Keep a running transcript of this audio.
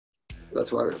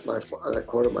that's why that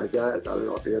quote of my dad's, I don't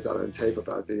know if he had that on tape,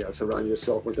 about the surround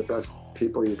yourself with the best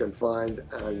people you can find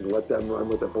and let them run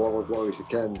with the ball as long as you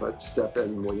can, but step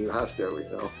in when you have to, you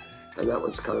know. And that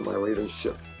was kind of my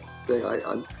leadership thing.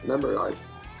 I remember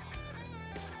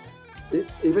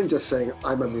even just saying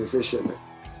I'm a musician,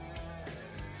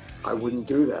 I wouldn't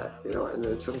do that, you know. And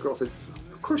then some girl said,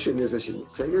 of course you're a musician.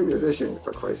 Say you're a musician,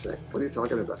 for Christ's sake. What are you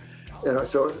talking about? You know,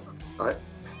 so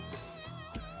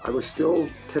I was still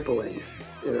tippling,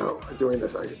 you know, doing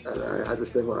this. And I had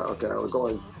this thing where, okay, I would go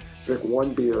and drink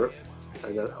one beer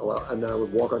and then I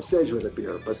would walk on stage with a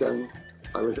beer. But then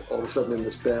I was all of a sudden in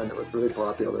this band that was really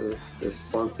popular, this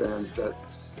funk band that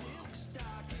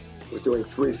was doing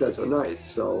 3 sets a night.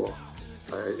 So,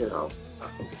 you know,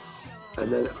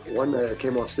 and then one night I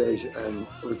came off stage and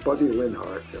it was Buzzy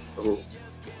Linhart who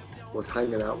was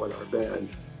hanging out with our band.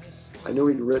 I knew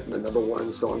he'd written the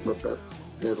 #1 song for Bette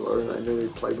Midler, and I knew he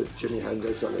played with Jimi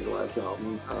Hendrix on his last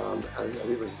album, and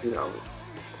he was, you know,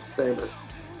 famous.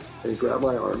 And he grabbed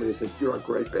my arm and he said, "You're a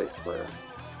great bass player."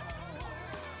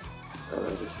 And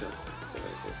I just said,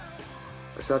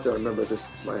 I sat there, I remember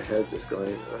my head just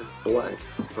going blank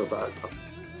for about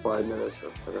 5 minutes.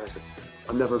 And I said,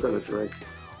 I'm never going to drink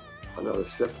another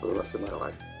sip for the rest of my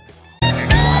life.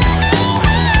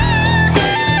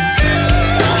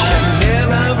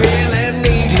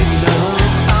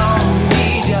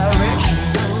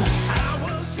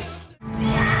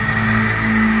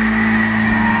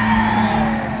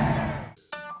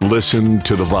 Listen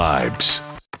to the vibes.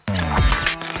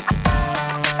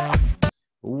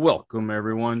 Welcome,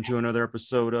 everyone, to another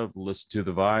episode of Listen to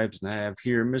the Vibes. And I have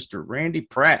here Mr. Randy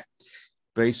Pratt,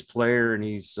 bass player, and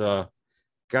he's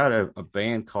got a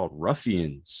band called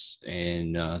Ruffians.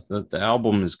 And the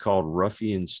album is called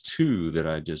Ruffians II that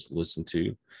I just listened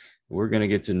to. We're going to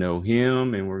get to know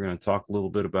him, and we're going to talk a little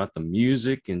bit about the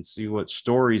music and see what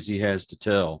stories he has to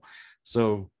tell.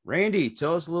 So, Randy,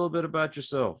 tell us a little bit about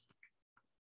yourself.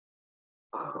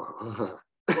 I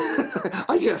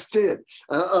just did.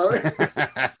 I'm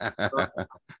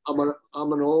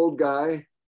an old guy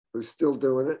who's still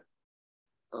doing it.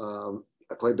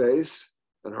 I play bass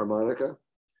and harmonica.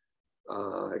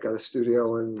 I got a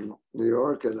studio in New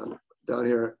York, and I'm down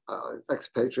here,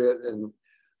 expatriate, and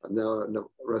I'm now a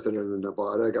resident in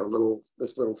Nevada. I got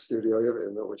this little studio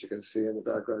here, which you can see in the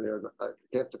background here. I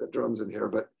can't fit the drums in here,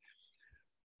 but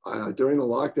during the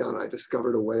lockdown, I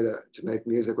discovered a way to make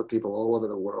music with people all over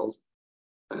the world,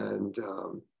 and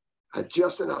had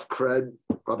just enough cred,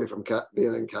 probably from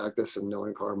being in Cactus and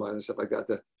knowing Carmine and stuff like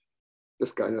that.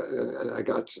 This guy, and I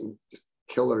got some just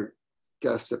killer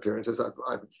guest appearances.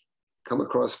 I've come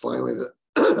across finally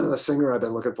the singer I've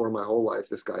been looking for my whole life.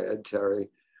 This guy Ed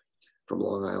Terry from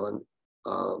Long Island,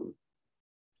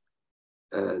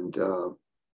 and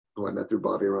who I met through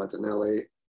Bobby Rondinelli.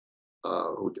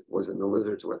 Who was in the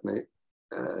Lizards with me,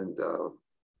 and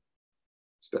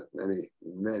spent many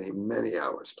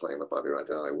hours playing with Bobby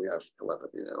Rondinelli. We have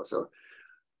telepathy now. So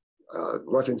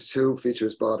Ruffians II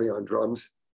features Bobby on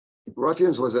drums.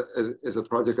 Ruffians is a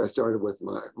project I started with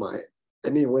my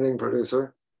Emmy-winning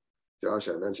producer, Josh,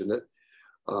 I mentioned it,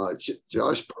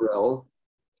 Josh Barrell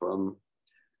from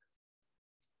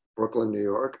Brooklyn, New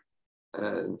York,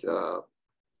 and I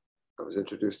was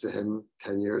introduced to him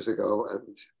 10 years ago,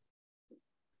 and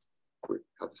we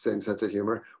have the same sense of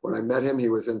humor. When I met him, he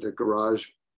was into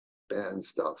garage band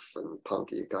stuff and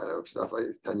punky kind of stuff.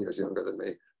 He's 10 years younger than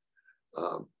me.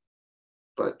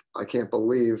 But I can't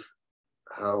believe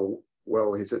how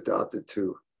well he's adopted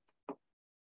to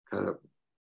kind of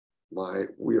my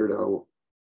weirdo,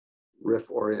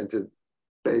 riff-oriented,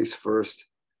 bass first.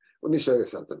 Let me show you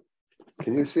something.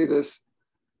 Can you see this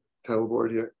pedal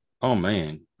board here? Oh,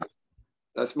 man.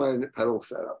 That's my pedal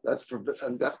setup. That's for,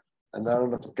 and now,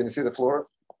 can you see the floor?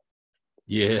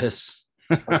 Yes.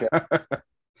 Okay.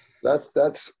 That's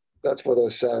where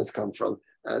those sounds come from.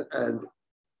 And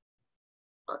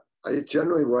I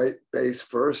generally write bass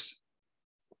first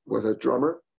with a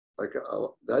drummer. Like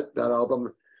that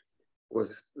album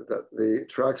was the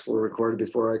tracks were recorded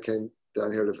before I came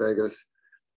down here to Vegas.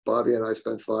 Bobby and I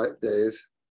spent 5 days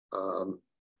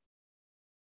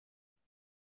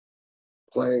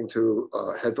playing to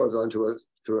headphones onto a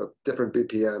different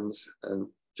BPMs, and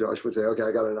Josh would say, "Okay,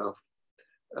 I got enough,"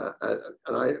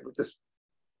 and I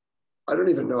don't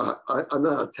even know how. I'm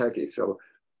not a techie, so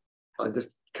I'm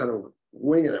just kind of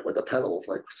winging it with the pedals,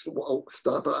 like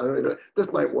stop it. I don't even.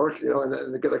 This might work, you know,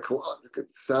 and get a cool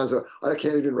sounds. I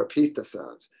can't even repeat the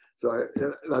sounds. So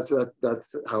that's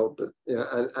how, you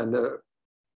know, and they're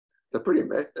pretty.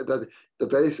 The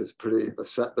bass is pretty.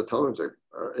 The tones are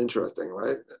interesting,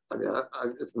 right? I mean,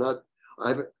 it's not.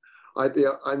 I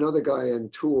know the guy in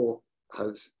Tool,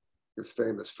 is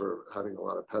famous for having a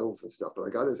lot of pedals and stuff, but I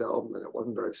got his album and it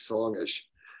wasn't very songish,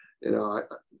 you know.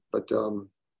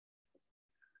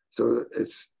 So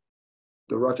it's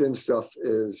the Ruffian stuff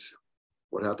is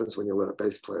what happens when you let a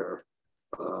bass player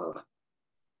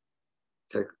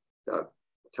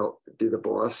be the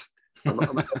boss. I'm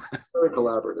very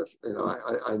collaborative, you know.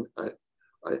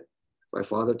 My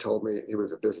father told me, he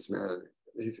was a businessman.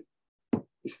 If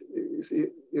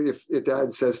your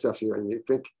dad says stuff to you and you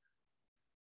think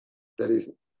that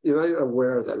you're not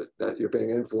aware that you're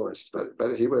being influenced,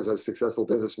 but he was a successful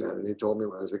businessman, and he told me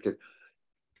when I was a kid,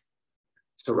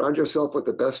 surround yourself with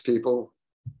the best people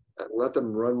and let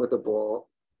them run with the ball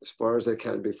as far as they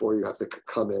can before you have to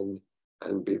come in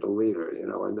and be the leader, you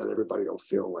know, and then everybody will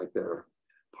feel like they're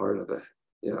part of it.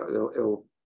 You know,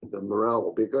 the morale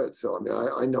will be good. So, I mean,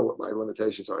 I know what my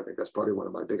limitations are. I think that's probably one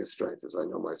of my biggest strengths is I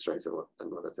know my strengths and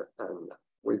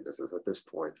weaknesses at this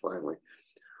point, finally.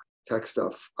 Tech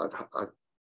stuff,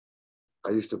 I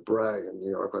used to brag in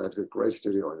New York when I had a great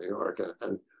studio in New York,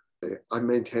 and I'm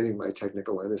maintaining my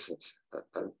technical innocence.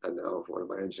 And now one of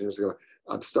my engineers goes,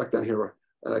 I'm stuck down here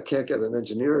and I can't get an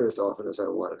engineer as often as I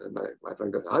want. And my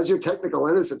friend goes, how's your technical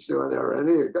innocence doing there,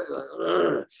 Randy?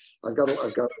 I've got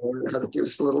to learn how to do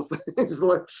little things.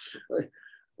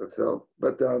 So,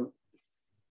 but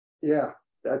yeah,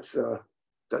 that's where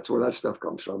that stuff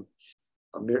comes from.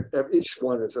 Each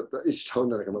tone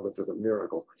that I come up with is a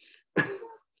miracle.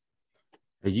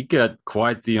 You got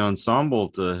quite the ensemble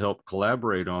to help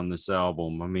collaborate on this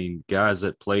album. I mean, guys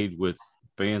that played with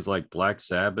bands like Black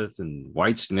Sabbath and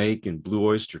Whitesnake and Blue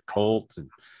Oyster Cult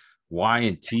and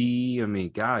Y&T. I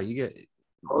mean, God, you get.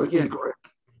 Great.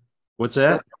 What's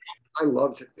that? I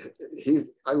loved his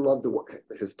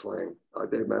playing.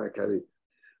 Dave Maniketti.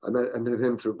 I met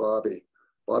him through Bobby.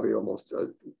 Bobby almost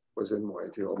was in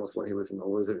Y&T almost when he was in the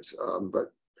Lizards.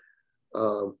 But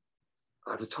I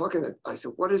was talking. I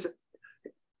said, "What is it?"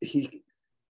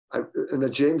 In the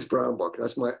James Brown book,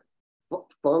 that's my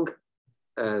funk,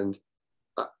 and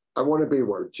I want to be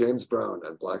where James Brown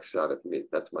and Black Sabbath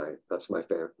meet. That's my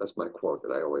favorite. That's my quote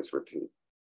that I always repeat.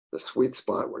 The sweet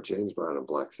spot where James Brown and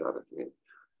Black Sabbath meet.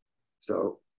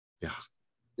 So yeah,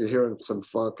 you're hearing some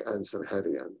funk and some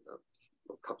heavy and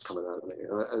coming out of me.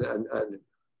 And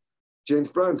James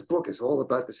Brown's book is all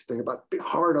about this thing about be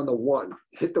hard on the one,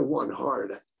 hit the one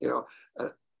hard, you know,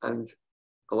 and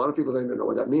a lot of people don't even know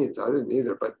what that means. I didn't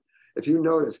either. But if you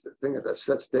notice, the thing that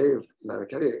sets Dave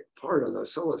Maniketti apart on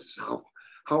those solos is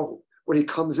how when he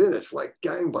comes in, it's like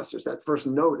gangbusters. That first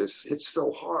note hits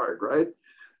so hard, right?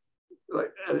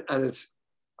 Like, and it's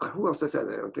who else does that?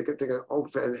 I'm thinking,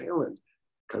 Van Halen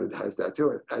kind of has that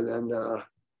too. And then I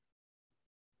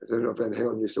don't know if Van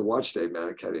Halen used to watch Dave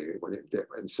Maniketti when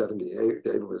in '78.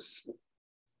 Dave was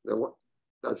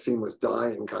that scene was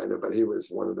dying kind of, but he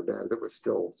was one of the bands that was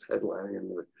still headlining in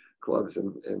the clubs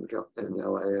in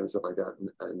LA and stuff like that.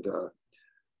 And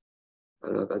I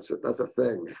don't know, that's a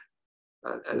thing.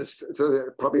 And it's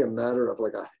probably a matter of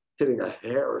like hitting a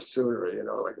hair sooner, you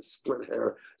know, like a split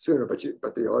hair sooner, but you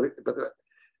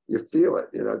feel it,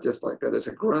 you know, just like that. It's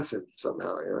aggressive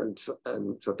somehow, you know,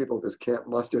 and so people just can't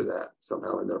muster that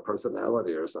somehow in their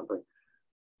personality or something.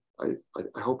 I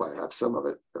hope I have some of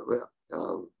it.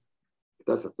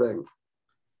 That's a thing.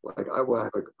 Like I have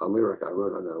a lyric I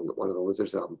wrote on one of the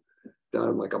Lizards album,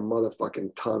 down like a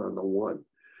motherfucking ton on the one.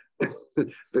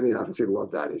 Vinny obviously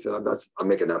loved that. He said, I'm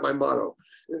making that my motto.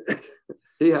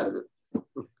 He has it.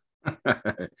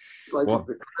 Like well,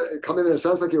 come in, it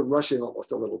sounds like you're rushing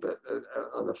almost a little bit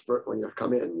on the first when you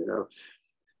come in, you know.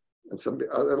 And some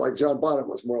like John Bonham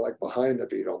was more like behind the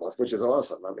beat almost, which is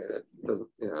awesome. I mean, it doesn't,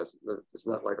 you know, it's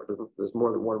not like there's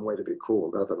more than one way to be cool,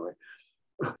 definitely.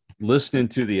 Listening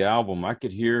to the album, I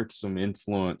could hear some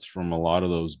influence from a lot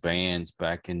of those bands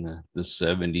back in the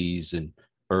 70s and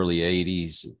early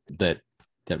 80s, that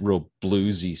real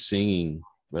bluesy singing.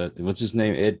 But what's his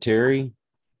name? Ed Terry?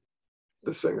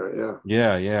 The singer,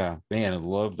 yeah. Man, I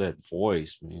love that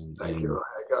voice, man. Thank you.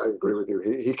 I agree with you.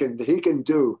 He can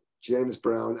do James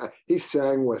Brown. He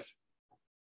sang with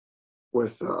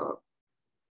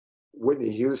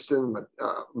Whitney Houston,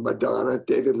 Madonna,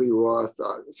 David Lee Roth,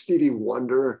 Stevie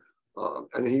Wonder,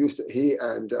 and he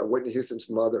and Whitney Houston's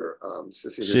mother,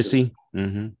 Sissy,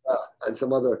 mm-hmm. And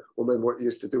some other women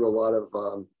used to do a lot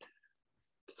of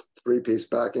three-piece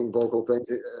backing vocal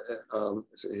things.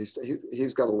 So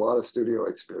he's got a lot of studio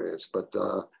experience, but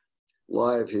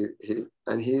live he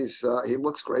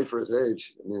looks great for his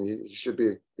age. I mean, he should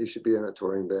be in a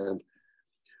touring band.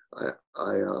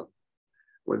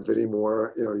 When Vinnie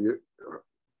Moore, you know, you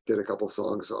did a couple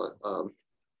songs on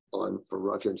for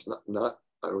Ruffians, not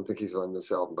I don't think he's on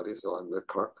this album, but he's on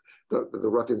the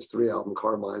Ruffians 3 album.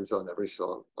 Carmine's on every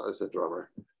song as a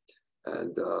drummer,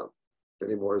 and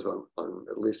Benny Moore's on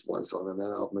at least one song on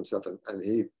that album and stuff. And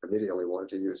he immediately wanted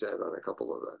to use Ed on a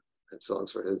couple of the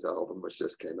songs for his album, which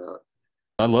just came out.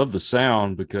 I love the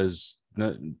sound because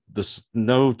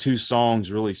no two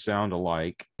songs really sound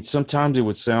alike. Sometimes it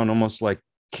would sound almost like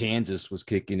Kansas was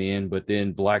kicking in, but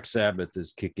then Black Sabbath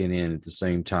is kicking in at the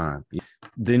same time.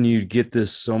 Then you get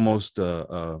this almost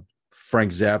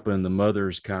Frank Zappa and the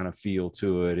Mothers kind of feel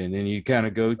to it, and then you kind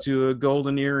of go to a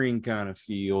Golden Earring kind of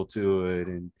feel to it.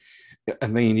 And I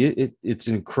mean, it's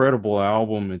an incredible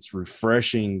album. It's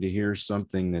refreshing to hear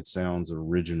something that sounds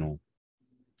original.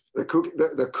 The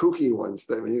kooky ones,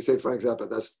 when you say Frank Zappa,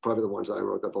 that's probably the ones I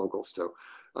wrote the vocals to.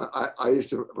 I used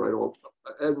to write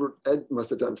Ed must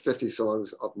have done 50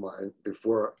 songs of mine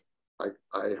before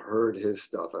I heard his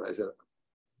stuff, and I said,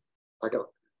 let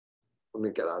me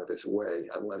get out of his way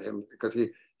and let him, because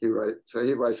he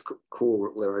writes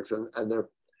cool lyrics, and they're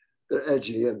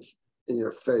edgy and in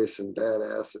your face and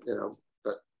badass,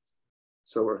 but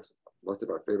so are most of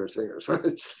our favorite singers,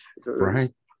 right? So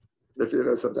right.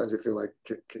 If sometimes you feel like,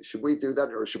 should we do that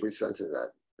or should we censor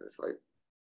that? And it's like,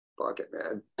 fuck it,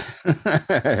 man.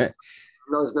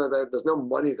 There's no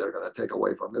money they're gonna take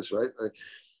away from this, right? Like,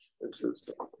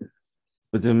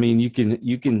 but I mean, you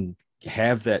can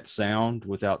have that sound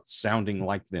without sounding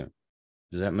like them.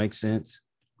 Does that make sense?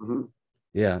 Mm-hmm.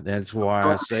 Yeah, that's why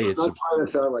I say it's not trying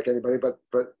to sound like anybody, but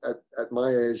at my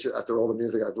age, after all the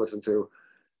music I've listened to,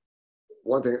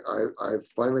 one thing I've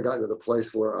finally gotten to the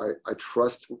place where I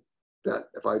trust that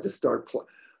if I just start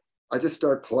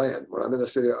playing when I'm in the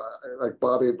studio, like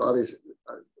Bobby's,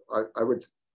 I would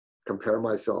compare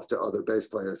myself to other bass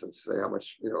players and say how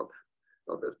much,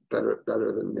 they're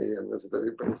better than me. And this,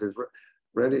 he says,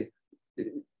 Randy,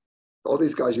 all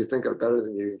these guys you think are better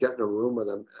than you get in a room with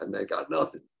them and they got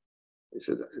nothing. He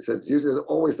said, usually they're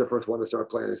always the first one to start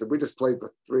playing. He said, we just played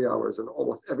for 3 hours and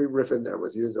almost every riff in there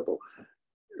was usable.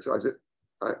 So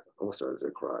I almost started to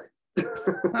cry.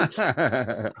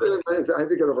 I had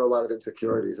to get over a lot of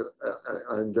insecurities,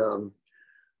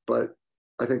 but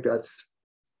I think that's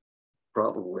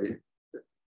probably,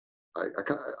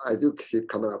 I do keep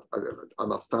coming up.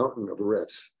 I'm a fountain of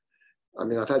riffs. I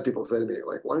mean, I've had people say to me,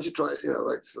 like, why don't you try,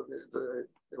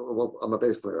 well, I'm a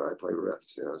bass player, I play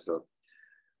riffs, so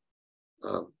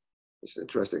it's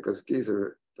interesting because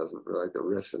Geezer doesn't really like the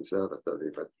riffs and Sabbath, does he?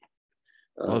 But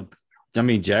well, I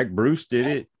mean, Jack Bruce did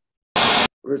it.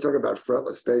 We were talking about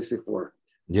fretless bass before.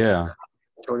 Yeah.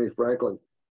 Tony Franklin.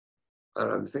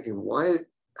 And I'm thinking, why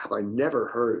have I never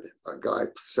heard a guy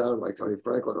sound like Tony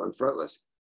Franklin on fretless?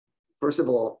 First of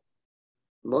all,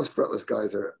 most fretless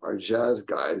guys are jazz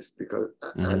guys because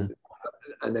and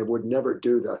they would never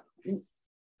do the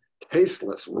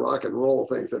tasteless rock and roll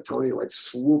things that Tony like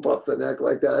swoop up the neck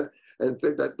like that and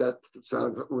think that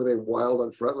sound really wild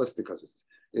on fretless because it's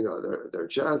they're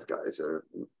jazz guys, they're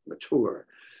mature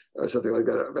or something like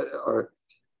that.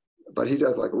 But he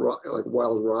does like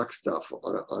wild rock stuff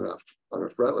on a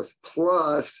fretless.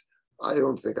 Plus, I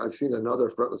don't think I've seen another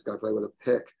fretless guy play with a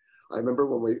pick. I remember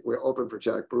when we opened for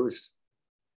Jack Bruce.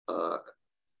 I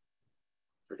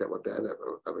forget what band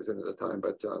I was in at the time,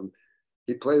 but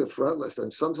he played a fretless,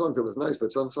 and some songs it was nice,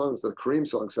 but some songs, the Cream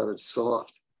song sounded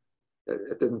soft.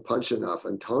 It didn't punch enough,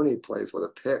 and Tony plays with a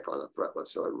pick on a fretless,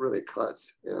 so it really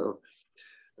cuts.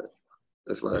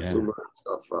 That's why that Blue Moon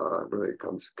stuff really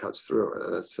cuts through.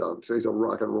 And it's, so he's a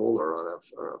rock and roller on a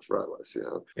fretless,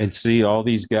 And see, all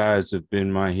these guys have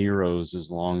been my heroes as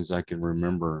long as I can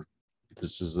remember.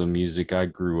 This is the music I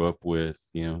grew up with,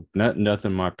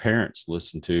 nothing my parents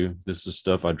listened to. This is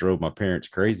stuff I drove my parents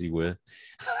crazy with.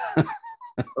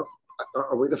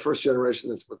 Are we the first generation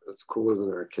that's cooler than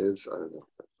our kids? I don't know.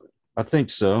 I think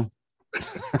so.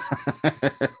 I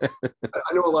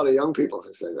know a lot of young people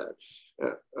who say that.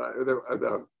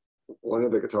 One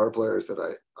of the guitar players that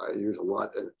I use a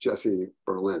lot, Jesse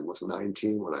Berlin, was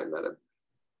 19 when I met him.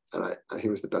 And he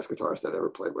was the best guitarist I'd ever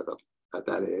played with him at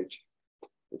that age.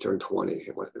 He turned 20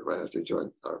 right after he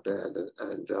joined our band,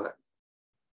 and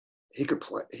he could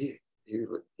play. He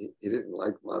didn't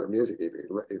like modern music. He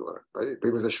learned, right? He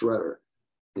was a shredder.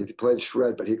 He played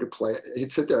shred, but he could play.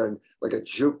 He'd sit there and like a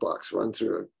jukebox run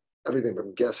through everything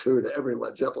from Guess Who to every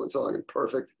Led Zeppelin song in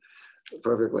perfectly.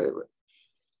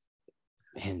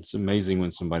 Man, it's amazing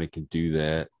when somebody can do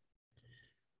that.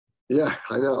 Yeah,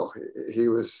 I know.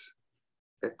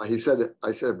 He said,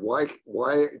 I said, why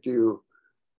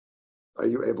are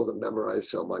you able to memorize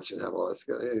so much and have all this?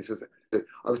 And he says,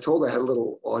 I was told I had a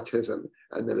little autism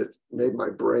and that it made my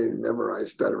brain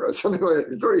memorize better or something like that.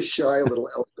 He's a very shy little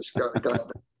elfish guy,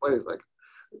 but plays like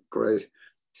great.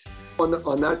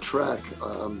 On that track,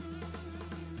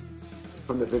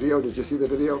 from the video, did you see the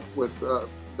video with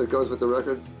that goes with the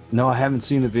record? No, I haven't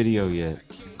seen the video yet.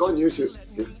 Go on YouTube.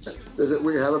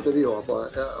 We have a video up,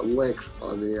 a link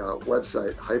on the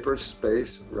website,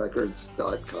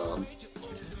 hyperspacerecords.com.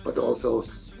 But also,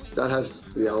 that has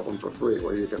the album for free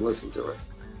where you can listen to it.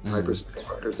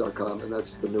 Hyperspacerecords.com, and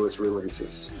that's the newest release,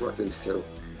 is RUFFYUNZ II.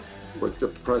 But the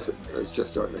press is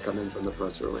just starting to come in from the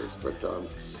press release, but the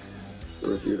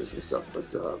reviews and stuff.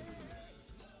 But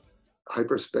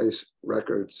Hyperspace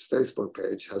Records Facebook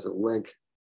page has a link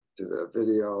to the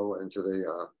video and to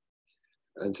the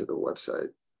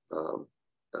website.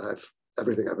 I've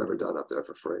everything I've ever done up there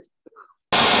for free.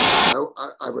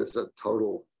 I was a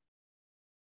total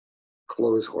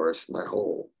clothes horse my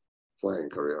whole playing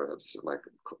career.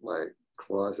 My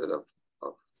closet of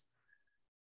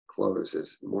clothes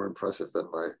is more impressive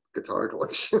than my guitar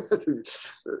collection.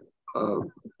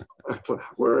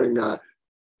 Wearing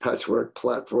patchwork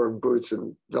platform boots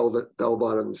and velvet bell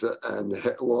bottoms and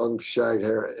long shag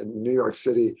hair in New York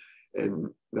City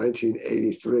in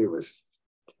 1983 was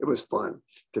fun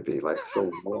to be like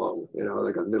so long,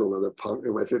 like a middle of the punk.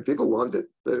 People loved it.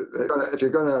 If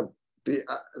you're gonna be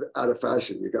out of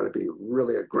fashion, you got to be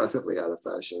really aggressively out of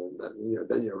fashion, and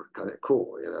then you're kind of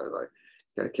cool. Like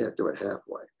I can't do it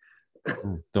halfway.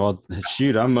 Well,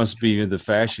 shoot, I must be the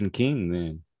fashion king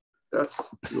then.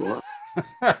 That's you are.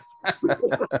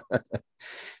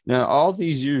 Now, all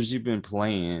these years you've been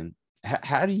playing,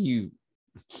 how do you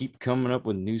keep coming up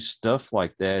with new stuff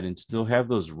like that and still have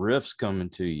those riffs coming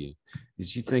to you?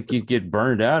 Did you think you'd get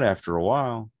burned out after a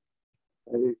while?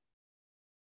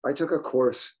 I took a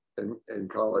course in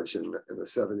college in the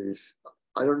 70s.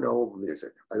 I don't know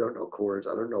music. I don't know chords.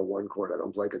 I don't know one chord. I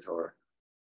don't play guitar.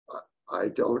 I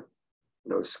don't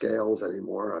know scales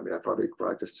anymore. I mean, I probably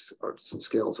practiced some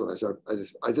scales when I started.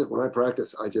 When I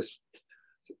practice, I just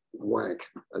wank.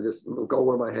 I just go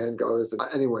where my hand goes.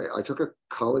 Anyway, I took a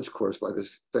college course by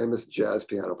this famous jazz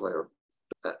piano player.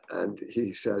 And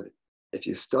he said, if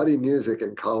you study music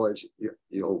in college,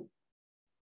 you'll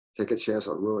take a chance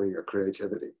on ruining your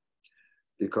creativity,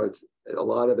 because a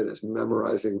lot of it is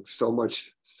memorizing so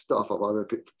much stuff of other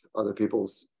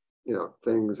people's,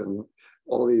 things and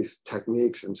all these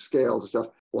techniques and scales and stuff.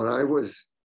 When I was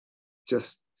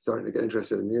just starting to get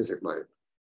interested in music, my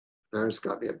parents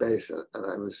got me a bass, and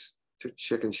I was too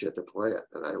chicken shit to play it.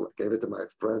 And I gave it to my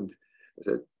friend. I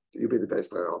said, you be the bass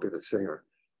player, I'll be the singer.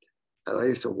 And I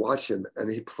used to watch him,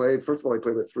 and he played, first of all, he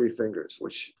played with 3 fingers,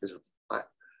 which is,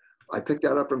 I picked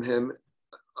that up from him.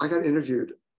 I got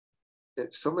interviewed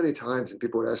so many times, and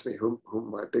people would ask me who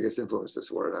my biggest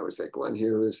influences were. And I would say Glenn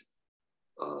Hughes,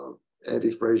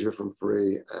 Andy Frazier from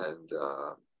Free, and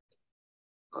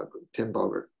Tim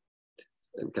Bogert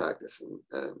and Cactus and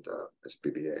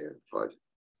SBBA and Fudge.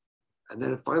 And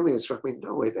then finally it struck me,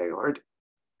 no way they aren't.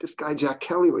 This guy Jack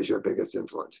Kelly was your biggest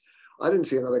influence. I didn't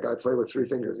see another guy play with 3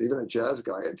 fingers, even a jazz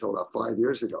guy, until about 5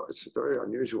 years ago. It's very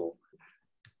unusual.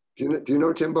 Do you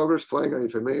know Tim Boger's playing? Are you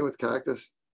familiar with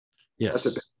Cactus?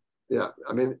 Yes. Yeah,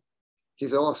 I mean,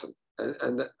 he's awesome.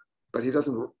 But he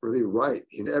doesn't really write.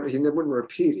 He wouldn't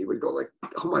repeat. He would go like,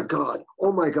 oh my God,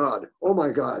 oh my God, oh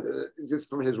my God. Just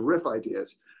from his riff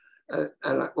ideas.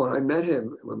 When I met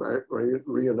him, when I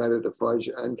reunited the Fudge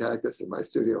and Cactus in my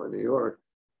studio in New York,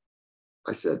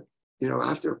 I said,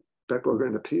 after Beckberger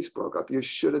and the Peace broke up, you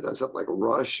should have done something like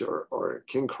Rush or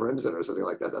King Crimson or something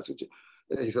like that. That's what you.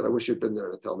 And he said, I wish you'd been there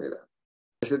to tell me that.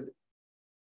 I said,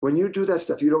 when you do that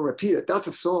stuff, you don't repeat it. That's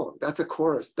a song. That's a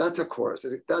chorus. That's a chorus.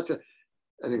 And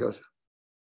he goes,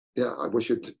 yeah, I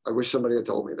wish somebody had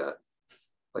told me that.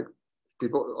 Like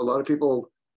a lot of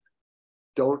people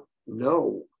don't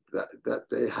know that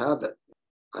they have that.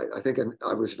 I think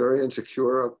I was very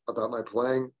insecure about my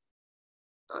playing,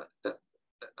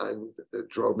 and it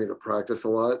drove me to practice a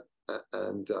lot.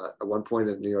 And at one point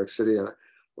in New York City,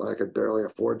 when I could barely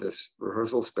afford this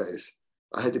rehearsal space,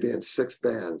 I had to be in 6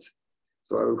 bands.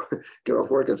 So I would get off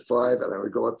work at 5, and I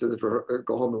would go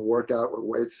home and work out with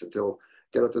weights until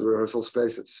get up to the rehearsal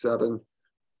space at 7,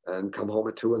 and come home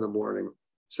at 2 in the morning,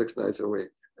 6 nights a week.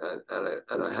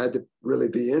 And I had to really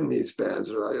be in these bands,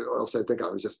 or else I think I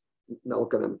was just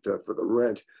milking them for the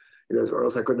rent, or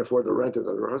else I couldn't afford the rent of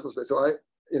the rehearsal space. So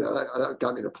that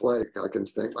got me to play. I can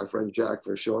thank my friend Jack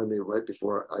for showing me right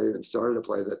before I even started to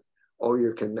play that,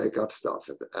 you can make up stuff,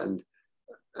 and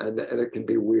it can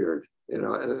be weird,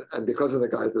 and because of the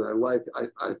guys that I liked,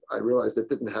 I realized it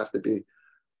didn't have to be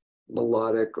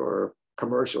melodic or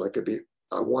commercial. It could be,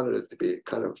 I wanted it to be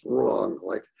kind of wrong.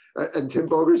 And Tim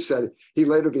Bogert said he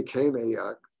later became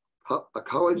a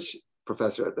college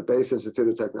professor at the Bass Institute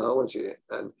of Technology.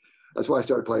 And That's why I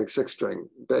started playing 6-string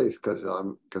bass because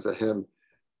of him.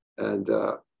 And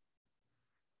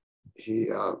he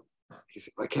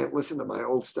said, I can't listen to my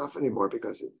old stuff anymore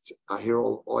because I hear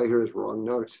all I hear is wrong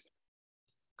notes.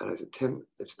 And I said, Tim,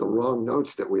 it's the wrong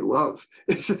notes that we love.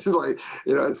 It's just like,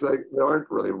 it's like there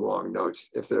aren't really wrong notes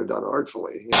if they're done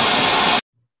artfully.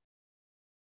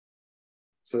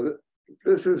 So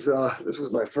this was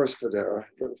my first Federa.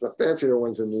 The fancier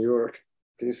ones in New York.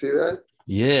 Can you see that?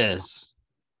 Yes.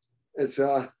 It's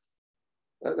that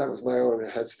was my own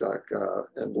headstock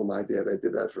emblem idea. They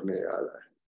did that for me. It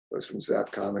was from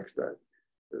Zap Comics, that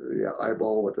the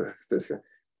eyeball with the fist.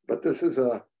 But this is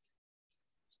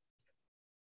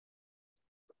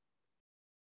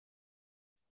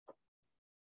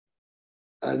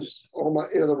and all my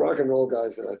the rock and roll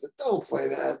guys, and I said, don't play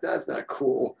that. That's not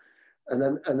cool. And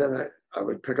then I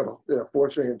would pick up a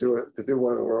 4-string and do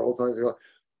one of our old songs and go,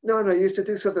 no, I used to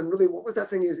do something really, what was that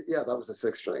thing? Yeah, that was a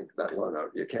 6-string, that low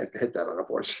note. You can't hit that on a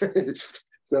 4-string.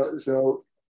 so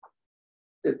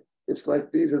it's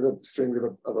like, these are the strings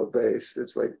of a bass.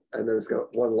 It's like, and then it's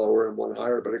got one lower and one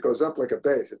higher, but it goes up like a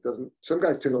bass. It doesn't, some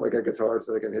guys tune it like a guitar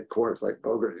so they can hit chords, like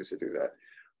Bogart used to do that.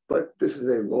 But this is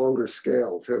a longer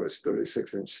scale too. It's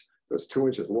 36-inch, so it's 2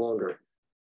 inches longer.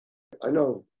 I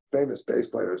know famous bass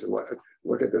players who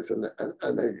look at this and they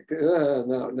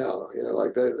no,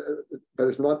 like but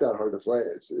it's not that hard to play.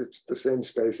 It's the same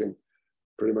spacing,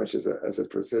 pretty much as a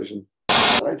precision.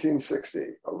 1960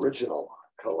 original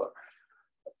color.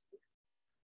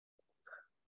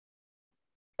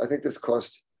 I think this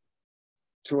cost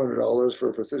 $200 for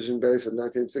a precision bass in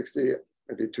 1960,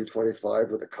 maybe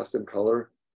 $225 with a custom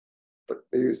color. But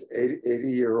they used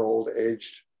 80-year-old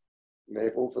aged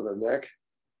maple for the neck.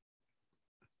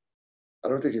 I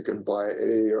don't think you can buy an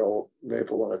 80-year-old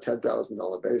maple on a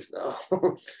 $10,000 bass now.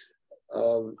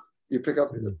 You pick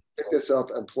this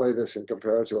up and play this and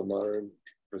compare it to a modern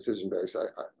precision bass.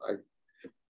 I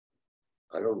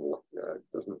don't. It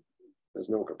doesn't. There's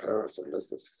no comparison.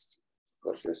 This is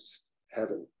just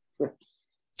heaven.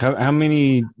 How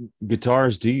many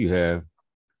guitars do you have?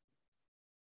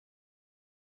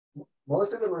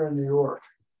 Most of them are in New York.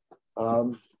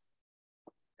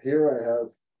 Here I have.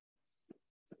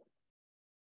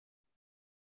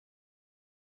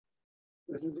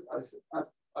 This is,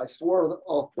 I swore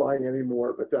off buying any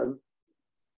more, but then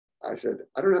I said,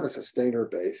 I don't have a sustainer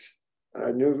bass. And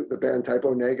I knew the band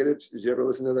Typo Negatives. Did you ever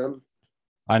listen to them?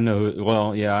 I know.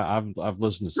 Well, yeah, I've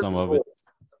listened to some of it.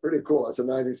 Pretty cool. It's a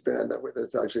 90s band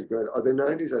that's actually good. Are they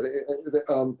 90s?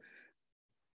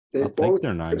 They both, think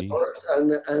they're 90s.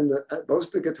 And both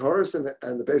the guitarist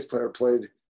and the bass player played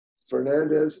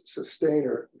Fernandez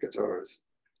sustainer guitars.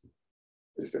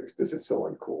 These things, this is so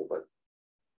uncool, but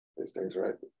these things,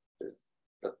 right?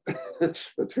 But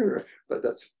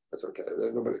that's okay.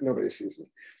 Nobody sees me,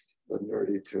 the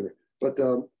nerdy tuner. But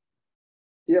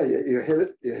yeah, you hit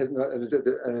it,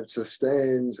 and it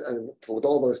sustains, and with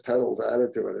all those pedals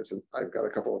added to it, I've got a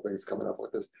couple of things coming up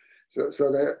with this.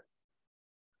 So that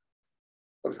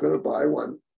I was going to buy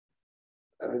one,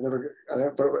 and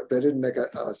but they didn't make a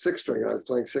 6-string, and I was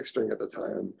playing 6-string at the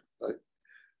time.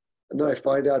 And then I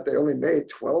find out they only made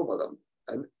 12 of them,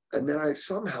 and then I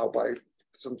somehow, by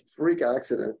some freak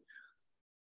accident,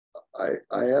 I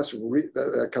asked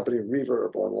the company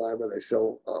Reverb online, where they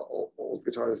sell old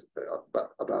guitars,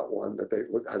 about one that they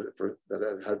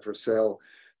had for sale,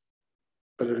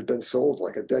 but it had been sold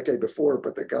like a decade before.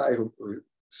 But the guy who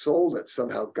sold it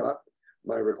somehow got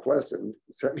my request and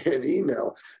sent me an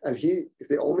email. And he is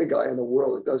the only guy in the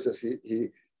world that does this.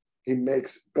 He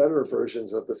makes better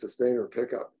versions of the sustainer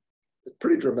pickup. It's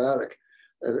pretty dramatic.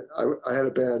 And I had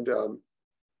a band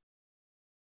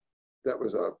that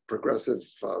was a progressive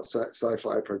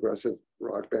sci-fi progressive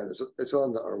rock band. It's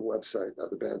on our website,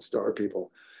 the band Star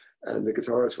People. And the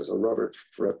guitarist was a Robert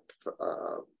Fripp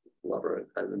lover.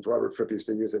 And Robert Fripp used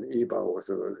to use an EBow,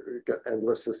 so it got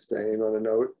endless sustain on a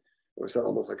note. It was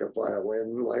almost like a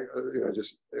violin, like,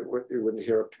 you wouldn't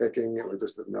hear it picking. It was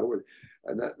just a note.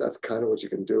 And that's kind of what you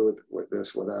can do with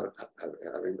this without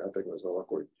having that thing was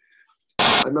awkward.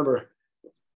 I remember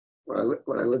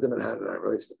when I lived in Manhattan, I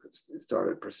really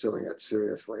started pursuing it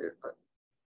seriously.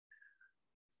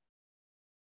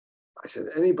 I said,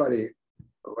 anybody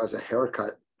who has a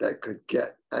haircut that could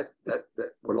get that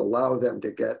would allow them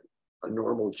to get a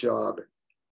normal job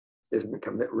isn't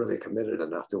really committed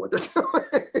enough to what they're doing.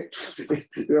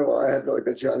 I had like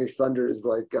the Johnny Thunders,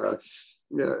 like thing.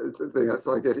 It's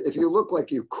like if you look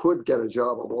like you could get a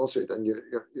job on Wall Street, then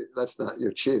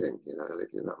you're cheating. Like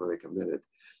you're not really committed.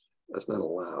 That's not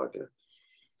allowed.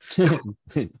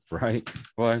 Right.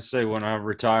 Well, I say when I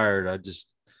retired, I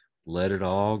just let it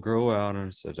all grow out, and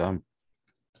I said,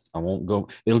 I won't go.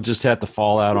 It'll just have to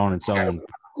fall out on its own.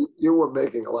 You were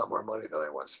making a lot more money than I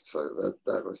was, so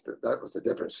that was the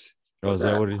difference. Oh, is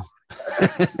that what it is?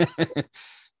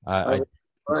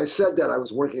 When I said that, I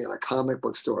was working in a comic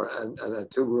book store and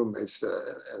had two roommates,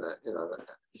 and you know,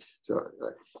 so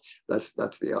that's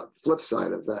the flip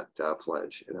side of that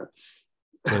pledge, you know.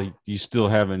 So you still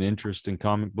have an interest in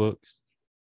comic books?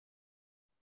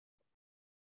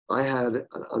 I had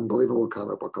an unbelievable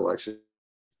comic book collection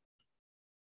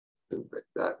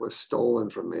that was stolen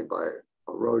from me by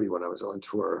a roadie when I was on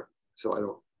tour.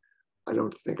 So I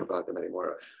don't think about them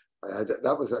anymore.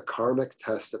 That was a karmic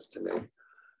test to me.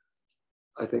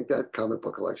 I think that comic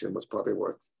book collection was probably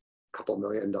worth a couple $1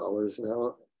 million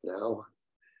now.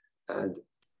 And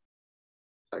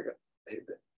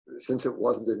since it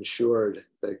wasn't insured,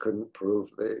 they couldn't prove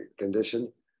the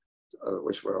condition,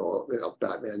 which were all, you know,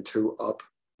 Batman 2 up,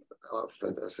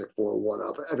 Fantastic Four 1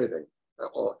 up, everything.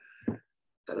 All,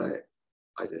 and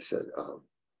I just said,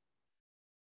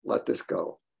 let this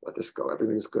go. Let this go.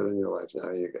 Everything's good in your life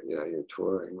now. You're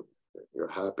touring. You're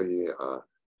happy.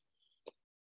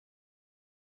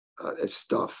 It's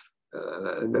stuff. And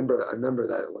I remember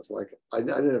that it was like I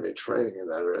didn't have any training in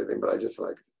that or anything, but I just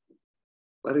like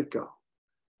let it go.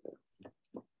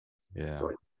 Yeah.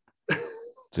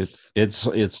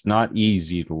 It's not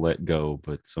easy to let go,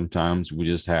 but sometimes we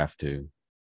just have to.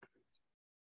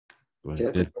 But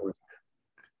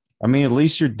I mean, at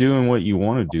least you're doing what you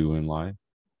want to do in life.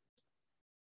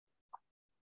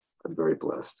 I'm very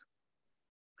blessed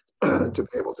to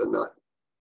be able to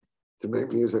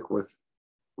make music with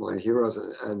my heroes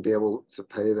and be able to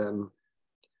pay them.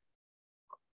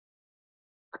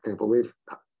 I can't believe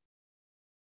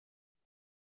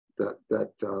that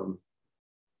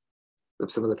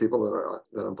some of the people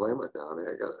that I'm playing with now. I mean,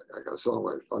 I got a song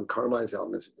on Carmine's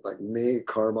album. It's like me,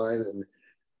 Carmine,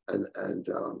 and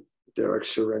Derek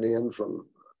Sherinian from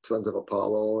Sons of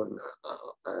Apollo,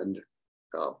 and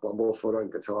Bumblefoot on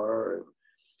guitar, and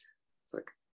it's like,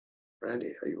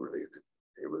 Randy, are you really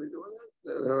doing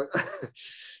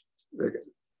that?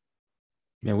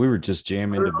 Yeah, we were just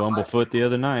jamming to Bumblefoot the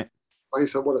other night. I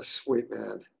said, what a sweet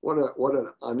man! What an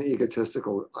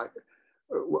unegotistical.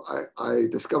 I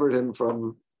discovered him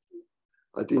from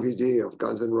a DVD of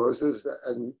Guns N' Roses,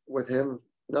 and with him,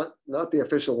 not the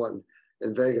official one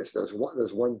in Vegas. There's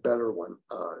one better one.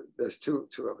 There's two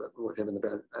of them with him in the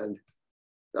band, and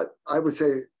I would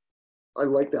say I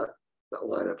like that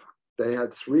lineup. They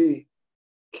had 3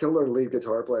 killer lead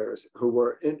guitar players who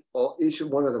were each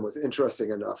one of them was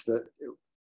interesting enough that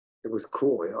it was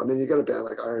cool. You know, I mean, you got a band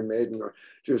like Iron Maiden or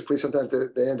Judas Priest. Sometimes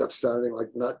they end up sounding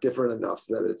like not different enough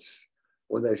that it's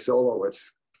when they solo,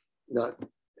 it's not.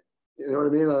 You know what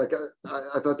I mean? Like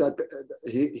I thought that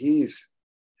he's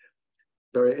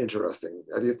very interesting.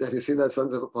 Have you seen that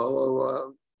Sons of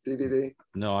Apollo DVD?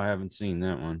 No, I haven't seen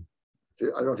that one. I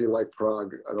don't know if you like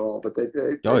prog at all, but they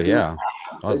yeah,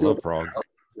 I love prog.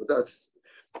 That's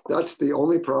the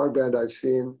only prog band I've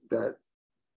seen that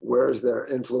wears their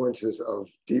influences of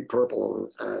Deep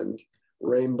Purple and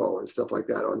Rainbow and stuff like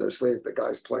that on their sleeve. The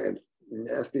guys playing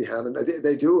nasty Hammond.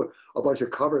 They do a bunch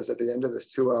of covers at the end of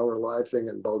this 2-hour live thing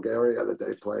in Bulgaria that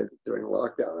they played during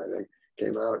lockdown, I think,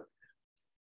 came out,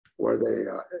 where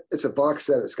it's a box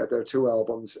set. It's got their 2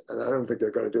 albums, and I don't think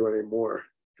they're going to do any more.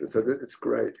 So it's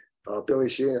great. Billy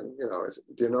Sheehan, you know,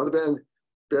 do you know the band?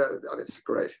 Yeah, I mean, it's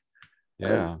great.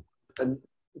 Yeah. And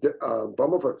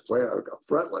Bumblefoot played a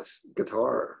fretless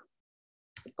guitar.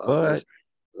 But it's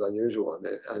unusual. And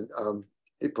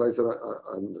he plays it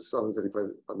on the songs that he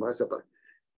played on my stuff. But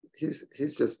he's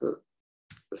just the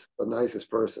nicest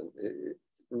person.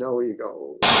 No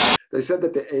ego. They said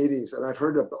that the 80s, and I've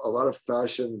heard a lot of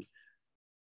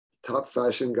top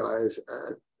fashion guys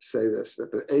say this,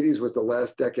 that the 80s was the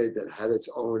last decade that had its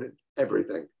own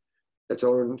everything, its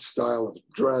own style of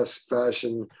dress,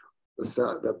 fashion, the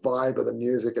sound, the vibe of the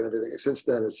music and everything. Since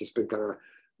then, it's just been kind of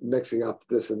mixing up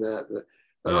this and that.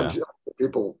 A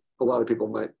lot of people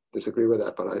might disagree with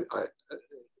that, but I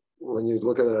when you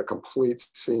look at it, a complete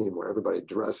scene where everybody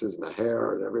dresses and the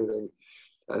hair and everything,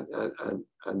 and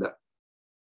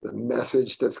the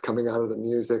message that's coming out of the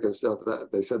music and stuff,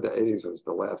 that they said the 80s was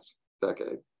the last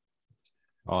decade.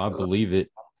 Oh, I believe it.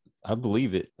 I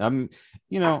believe it. Don't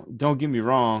get me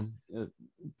wrong.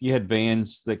 You had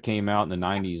bands that came out in the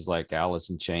 90s like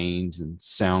Alice in Chains and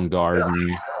Soundgarden.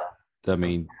 Yeah. I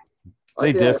mean,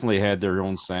 they definitely had their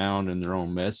own sound and their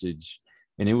own message.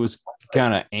 And it was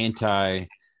kind of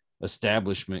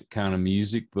anti-establishment kind of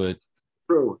music, but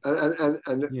true.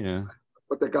 And you know,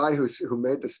 but the guy who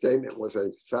made the statement was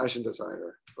a fashion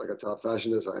designer, like a top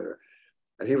fashion designer.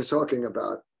 And he was talking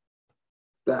about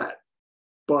that.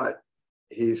 But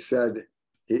he said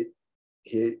he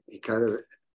kind of,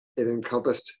 it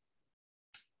encompassed,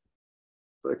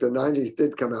 like the 90s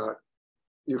did come out.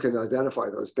 You can identify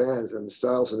those bands and the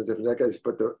styles from the different decades,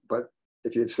 but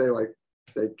if you'd say like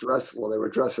they were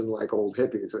dressing like old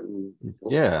hippies and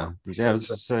I was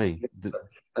to say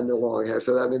and the long hair.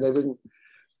 So I mean,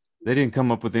 they didn't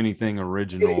come up with anything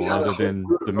original other than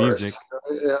the music.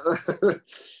 Yeah.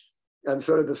 And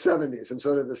so did the 70s, and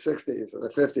so did the 60s and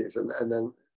the 50s, and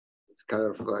then it's kind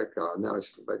of like now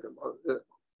it's like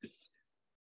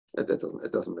it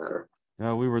doesn't matter.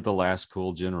 No, we were the last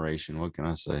cool generation. What can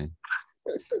I say?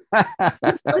 I'm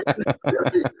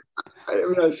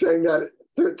not saying that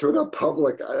to the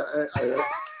public.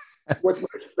 With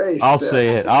my face, I'll say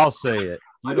it.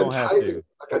 You don't have to.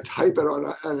 I can type it on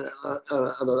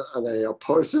a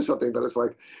post or something, but it's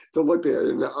like to look at it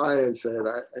in the eye and say it.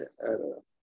 I don't know.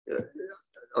 Yeah.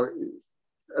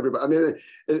 Everybody. I mean,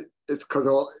 it's because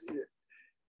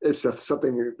it's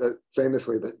something that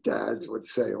famously that dads would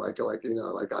say, like I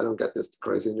don't get this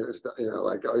crazy news,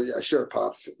 like, oh yeah, sure,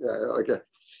 pops, yeah, okay,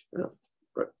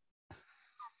 but.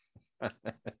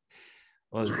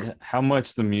 Well, how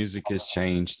much the music has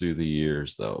changed through the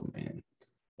years, though, man.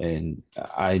 And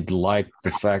I like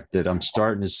the fact that I'm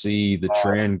starting to see the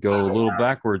trend go a little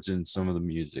backwards in some of the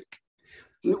music.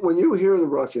 When you hear the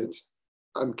Ruffians,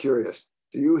 I'm curious,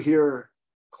 do you hear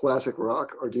classic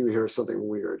rock or do you hear something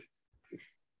weird?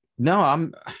 No,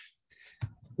 I'm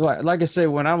like I say,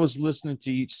 when I was listening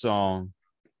to each song,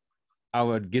 I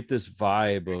would get this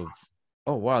vibe of,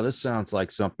 oh, wow, this sounds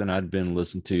like something I'd been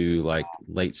listening to like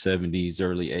late 70s,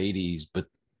 early 80s, but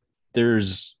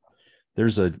there's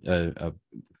a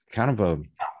kind of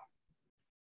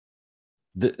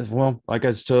well, like I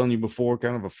was telling you before,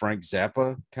 kind of a Frank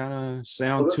Zappa kind of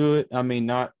sound to it. I mean,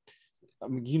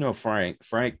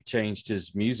 Frank changed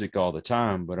his music all the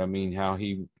time, but I mean, how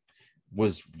he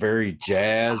was very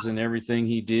jazz and everything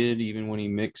he did, even when he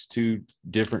mixed two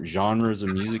different genres of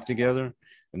music together.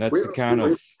 And that's the kind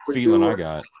of feeling I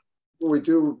got. We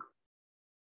do,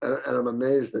 and I'm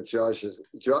amazed that Josh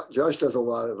does a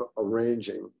lot of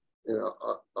arranging,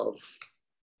 I'll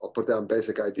put down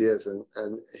basic ideas, and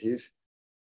he's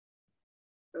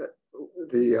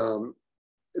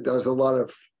there's a lot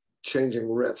of changing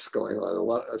riffs going on. A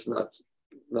lot. It's not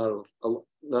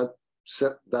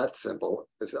that simple.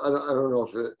 I don't know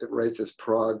if it rates as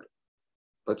prog,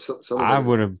 but I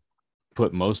would have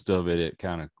put most of it at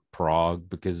kind of prog,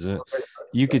 because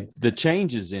the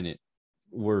changes in it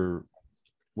were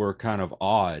kind of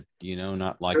odd,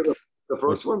 not like the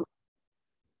first one.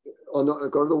 Oh no,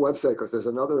 go to the website, because there's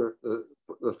another.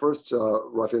 The first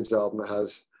Ruffians album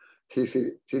has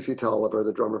TC Tolliver,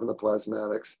 the drummer from the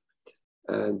Plasmatics,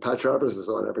 and Pat Travers is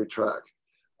on every track.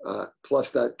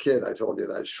 Plus that kid I told you,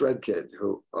 that shred kid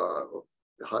who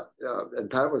and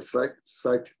Pat was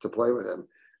psyched to play with him.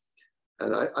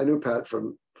 And I knew Pat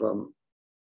from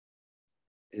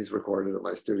he's recorded at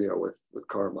my studio with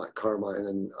Carmine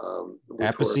and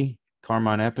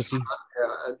Carmine Appice. Yeah,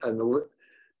 and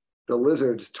the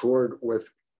Lizards toured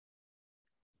with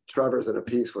Travers and a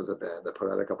Piece, was a band that put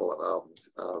out a couple of albums.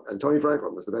 And Tony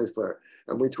Franklin was the bass player.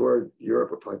 And we toured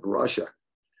Europe. We played Russia.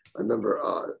 I remember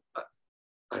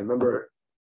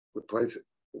we played,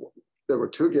 there were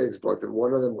 2 gigs booked, and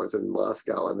one of them was in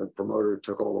Moscow, and the promoter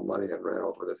took all the money and ran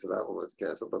off with us, and that one was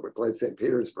canceled. But we played St.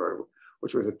 Petersburg,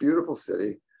 which was a beautiful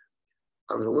city.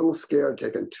 I was a little scared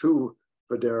taking 2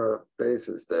 Federa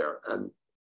basses there. And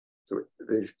so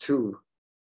these 2,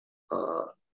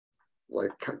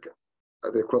 like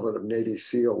the equivalent of Navy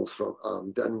SEALs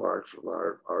from Denmark, from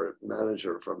our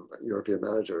manager, from European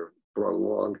manager, brought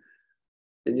along.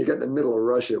 And you get in the middle of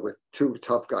Russia with 2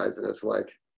 tough guys, and it's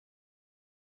like,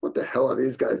 what the hell are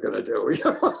these guys gonna do?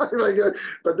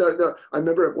 But no, I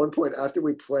remember at one point after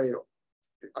we played,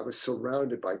 I was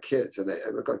surrounded by kids, and they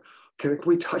were going, can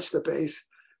we touch the bass?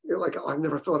 Like, oh, I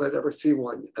never thought I'd ever see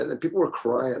one. And then people were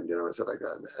crying, and stuff like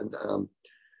that.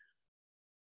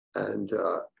 And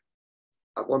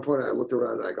at one point I looked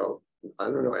around and I go,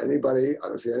 I don't know anybody. I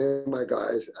don't see any of my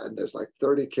guys. And there's like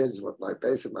 30 kids with my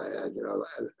bass in my hand,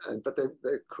 but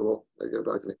they're cool. They get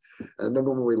back to me. And I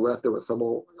remember when we left, there was some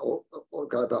old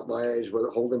guy about my age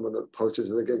holding one of the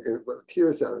posters of the gig with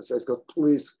tears down his face, goes,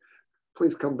 please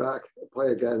come back and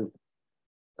play again.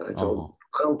 And I told him,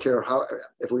 I don't care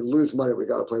if we lose money, we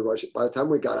got to play Russia. By the time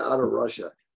we got out of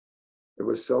Russia,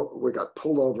 we got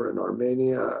pulled over in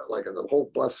Armenia, and the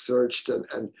whole bus searched,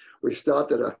 and we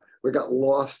stopped we got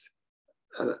lost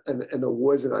in the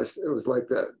woods, and it was like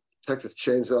the Texas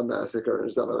Chainsaw Massacre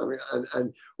and stuff.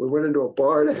 And we went into a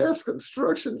bar at Hess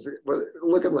Constructions,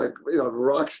 looking like,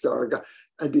 rock star guy.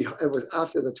 And it was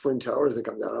after the Twin Towers had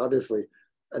come down, obviously.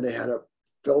 and they had a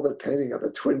velvet painting of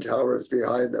the Twin Towers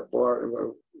behind the bar. And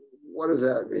went, what does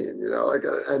that mean? You know, like,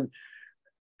 and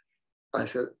I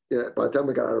said, yeah, by the time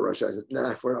we got out of Russia, I said,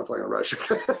 nah, we're not playing Russia.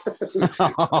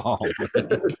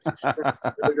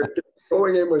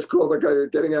 Going in was cool, but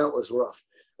getting out was rough.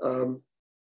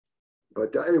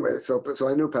 But anyway, so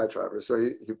I knew Pat Travers. So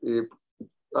he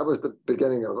that was the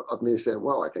beginning of me saying,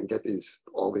 well, I can get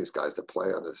all these guys to play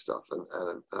on this stuff.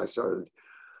 And I started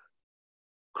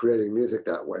creating music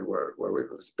that way, where we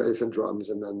was bass and drums,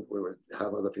 and then we would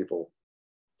have other people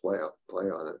play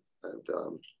on it.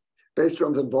 And bass,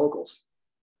 drums, and vocals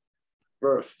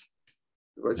first,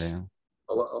 which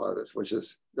a lot of this, which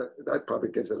is that probably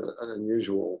gives it an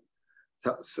unusual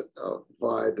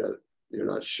vibe that you're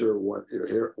not sure what you're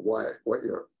here, why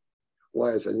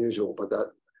it's unusual. But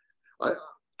that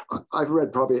I've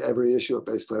read probably every issue of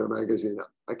Bass Player magazine.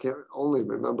 I can't only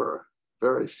remember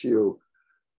very few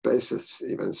bassists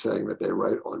even saying that they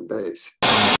write on bass.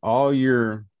 All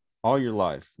your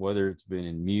life, whether it's been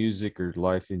in music or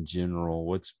life in general,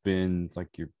 what's been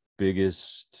like your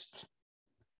biggest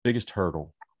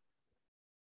hurdle?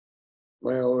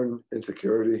 My own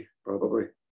insecurity, probably.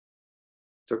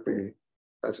 Took me,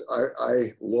 as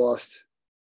I lost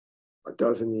a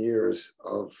dozen years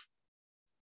of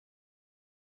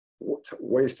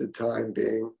wasted time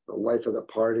being the life of the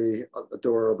party,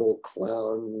 adorable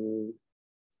clown,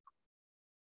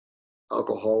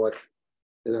 alcoholic,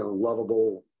 you know,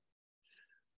 lovable,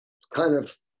 kind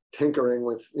of tinkering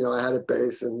with, you know, I had a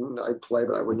bass and I'd play,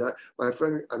 but I would not, my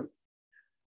friend, and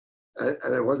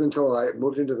it wasn't until I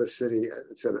moved into the city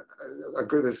and said,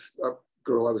 this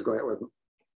girl I was going out with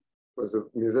was a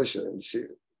musician, and she,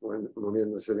 when moved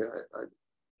into the city,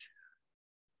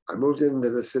 I moved into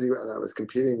the city and I was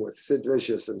competing with Sid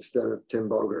Vicious instead of Tim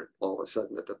Bogert all of a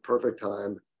sudden at the perfect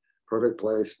time, perfect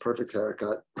place, perfect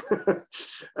haircut.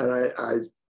 And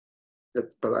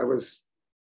but I was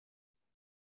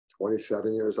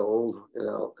 27 years old, you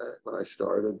know, when I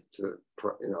started to,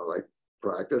 you know, like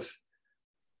practice.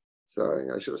 So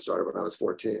I should have started when I was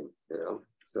 14, you know.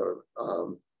 So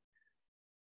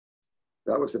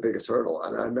that was the biggest hurdle.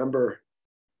 And I remember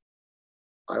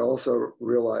I also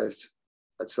realized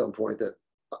at some point that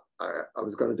I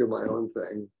was going to do my own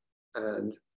thing,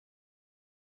 and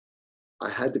I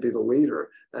had to be the leader.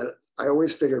 And I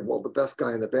always figured, well, the best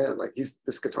guy in the band, like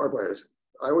this guitar player,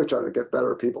 I always try to get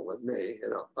better people than me, you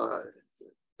know,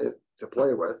 to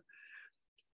play with.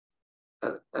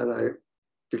 And I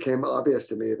became obvious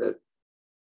to me that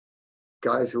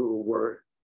guys who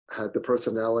had the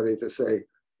personality to say,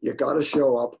 you got to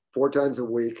show up 4 times a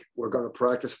week. We're going to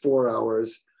practice 4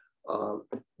 hours.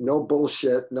 No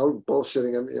bullshit, no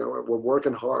bullshitting. You know, we're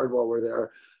working hard while we're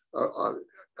there.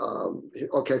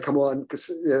 Okay, come on,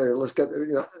 let's get,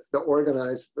 you know, the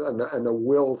organized and the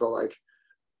will to like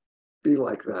be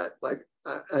like that, like,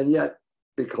 and yet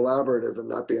be collaborative and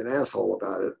not be an asshole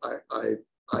about it.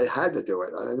 I had to do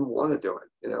it. I didn't want to do it,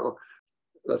 you know.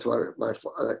 That's why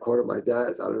that quote of my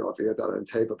dad's, I don't know if you got that on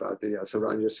tape, about the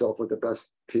surround yourself with the best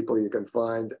people you can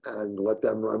find and let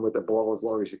them run with the ball as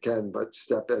long as you can, but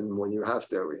step in when you have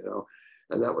to, you know.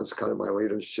 And that was kind of my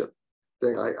leadership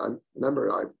thing. I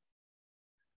remember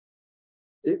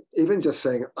even just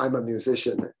saying I'm a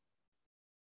musician,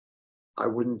 I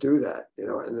wouldn't do that, you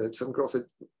know. And then some girl said,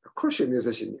 of course you're a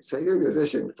musician. You say you're a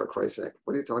musician, for Christ's sake.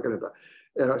 What are you talking about?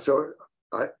 You know, so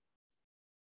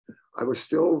I was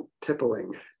still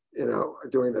tippling, you know,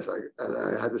 doing this. And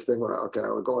I had this thing where, okay,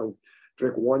 I would go and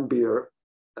drink 1 beer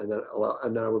and then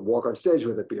I would walk on stage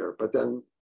with a beer. But then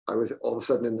I was all of a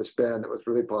sudden in this band that was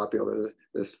really popular,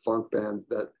 this funk band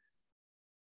that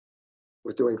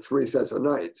was doing 3 sets a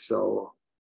night. So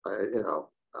you know,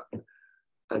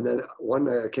 and then one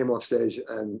night I came off stage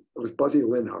and it was Buzzy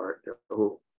Linhart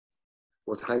who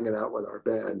was hanging out with our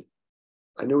band.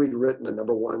 I knew he'd written a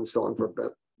 #1 song for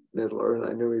Bette Midler, and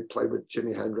I knew he played with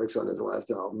Jimi Hendrix on his last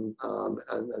album,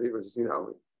 and that he was, you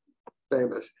know,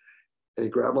 famous. And he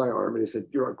grabbed my arm and he said,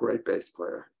 "You're a great bass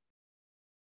player."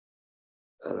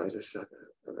 And I just sat there,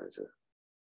 and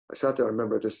I sat there. I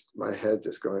remember just my head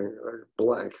just going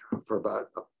blank for about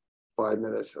 5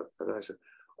 minutes, and I said,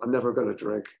 "I'm never going to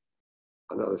drink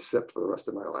another sip for the rest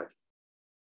of my life."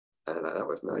 And that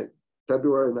was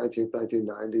February 19th,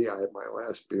 1990. I had my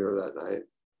last beer that night,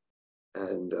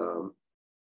 and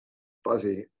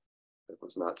Buzzy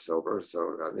was not sober.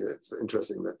 So I mean, it's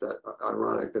interesting that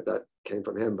ironic that came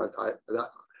from him. But I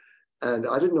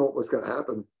didn't know what was going to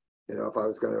happen. You know, if I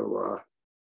was going to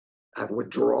have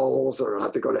withdrawals or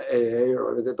have to go to AA or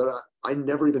everything. But I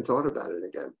never even thought about it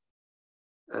again.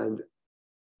 And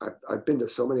I've been to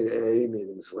so many AA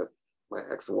meetings with my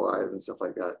ex-wives and stuff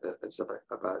like that, and stuff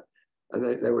about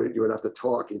and you would have to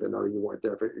talk even though you weren't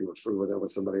there, you were there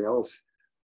with somebody else.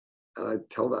 And I'd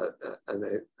tell that,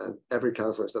 and every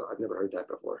counselor said, I've never heard that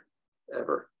before,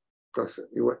 ever.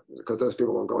 Because those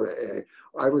people don't go to AA.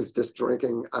 I was just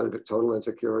drinking out of total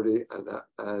insecurity,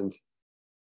 and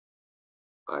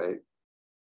I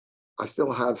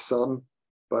still have some,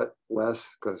 but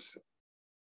less, because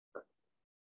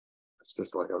it's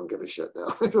just like I don't give a shit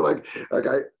now. It's like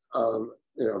I'll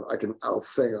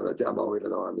sing on a demo even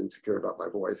though I'm insecure about my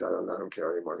voice. I don't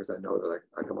care anymore because I know that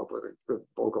I come up with good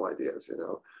vocal ideas,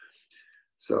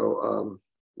 So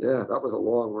yeah, that was a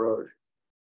long road.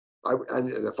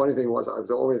 And the funny thing was, I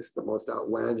was always the most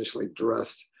outlandishly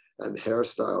dressed and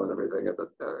hairstyle and everything at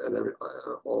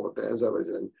all the bands I was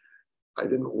in. I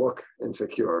didn't look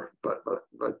insecure, but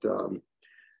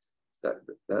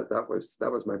that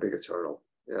was my biggest hurdle.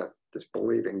 Yeah, just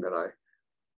believing that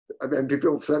I mean,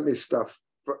 people sent me stuff.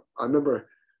 I remember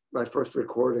my first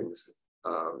recordings.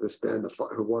 This band,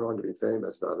 who went on to be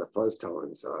famous, the Fuzz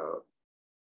Tones,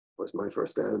 was my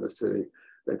first band in the city.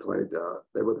 They played.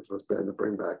 They were the first band to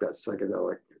bring back that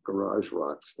psychedelic garage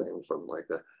rock thing from like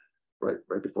the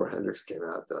right before Hendrix came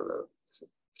out. The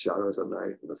Shadows of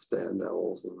Night and the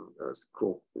Standells, and it was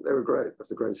cool. They were great. It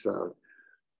was a great sound.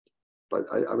 But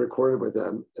I recorded with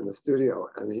them in the studio,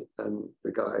 and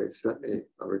the guy sent me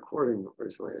a recording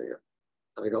recently.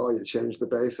 And I go, oh, you changed the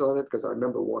bass on it? Because I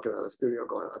remember walking out of the studio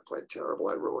going, I played terrible.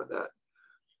 I ruined that.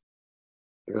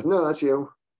 He goes, no, that's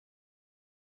you.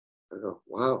 I go,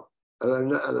 wow.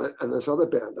 And this other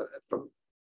band from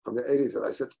the 80s that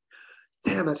I said,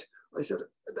 damn it. I said,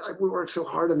 we worked so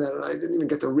hard on that, and I didn't even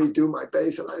get to redo my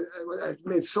bass, and I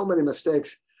made so many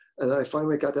mistakes. And then I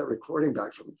finally got that recording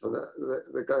back from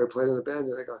the guy who played in the band,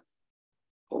 and I go,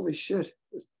 holy shit,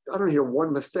 I don't hear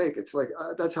one mistake. It's like,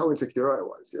 that's how insecure I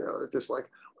was, just like,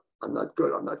 I'm not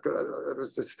good. It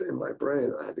was just in my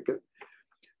brain. I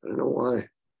don't know why.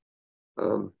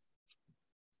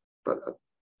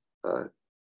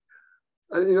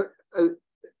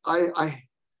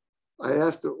 I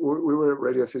asked, we were at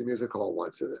Radio City Music Hall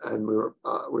once, and we were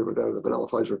there, the Vanilla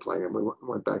Fudge were playing, and we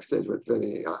went backstage with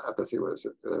Vinny. Betsy was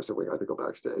there, so we got to go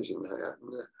backstage and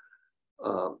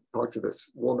talk to this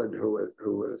woman who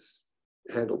was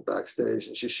handled backstage,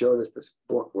 and she showed us this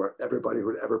book where everybody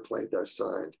who'd ever played there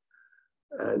signed.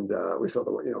 And we saw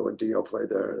when Dio played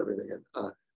there and everything.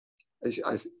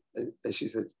 And she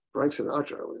said, Frank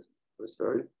Sinatra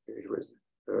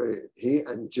he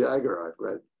and Jagger, I've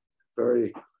read,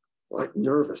 very like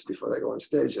nervous before they go on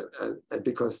stage, and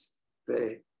because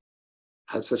they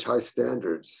had such high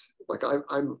standards. Like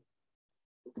I'm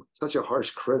such a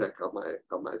harsh critic of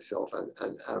myself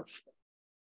and have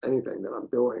anything that I'm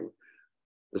doing.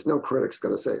 There's no critic's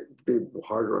going to be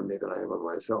harder on me than I am on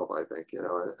myself, I think,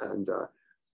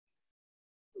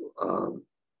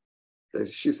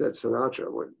 she said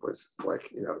Sinatra was like,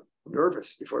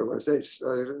 nervous before he went on stage,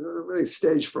 really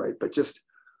stage fright, but just,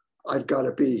 I've got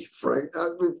to be Frank.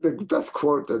 The best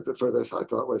quote for this I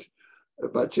thought was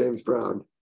about James Brown.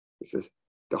 He says,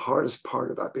 the hardest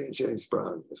part about being James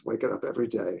Brown is waking up every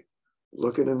day,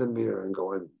 looking in the mirror and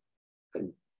going,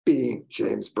 and being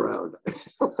James Brown.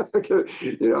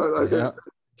 Yeah.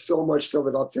 So much to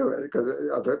live up to it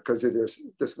because there's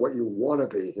just what you want to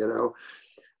be,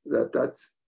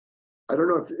 that's, I don't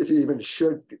know if you even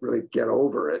should really get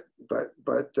over it, but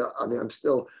I mean, I'm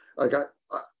still,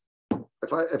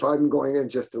 if I'm going in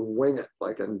just to wing it,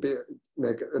 like, and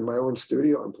make it in my own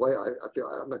studio and play, I feel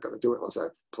I'm not going to do it unless I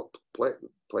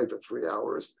play for 3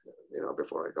 hours,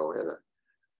 before I go in.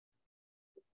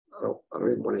 I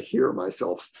don't even want to hear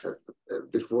myself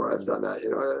before I've done that.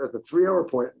 At the 3 hour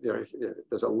point,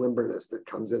 there's a limberness that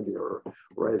comes into your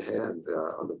right hand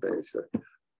on the bass,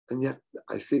 and yet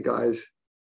I see guys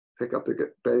pick up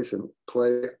the bass and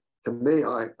play. To me,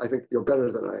 I think you're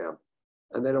better than I am,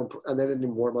 and they didn't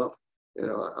even warm up. I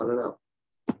don't know.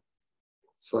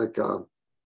 It's like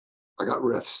I got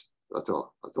riffs. That's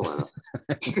all I know.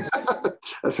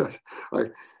 That's what,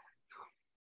 like.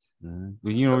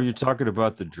 Well, you're talking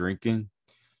about the drinking.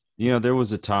 There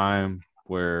was a time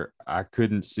where I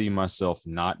couldn't see myself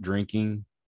not drinking,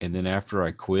 and then after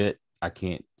I quit, I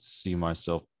can't see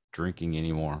myself drinking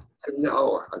anymore.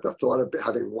 No, the thought of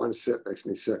having one sip makes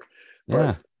me sick.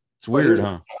 Yeah, it's weird,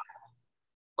 huh?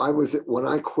 When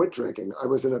I quit drinking, I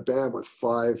was in a band with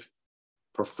 5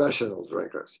 professional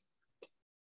drinkers.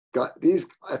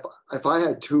 If I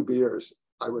had 2 beers,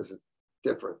 I was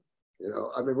different.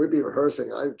 I mean, we'd be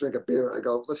rehearsing. I drink a beer and I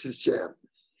go, let's just jam.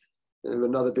 And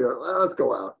another beer, let's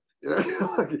go out.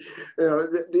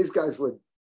 These guys would,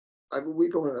 we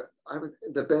go on I was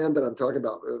the band that I'm talking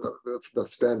about,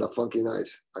 the band, the Funky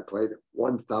Nights. I played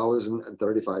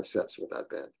 1,035 sets with that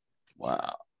band.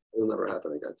 Wow. It'll never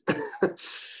happen again.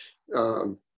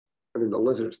 I mean, the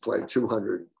Lizards played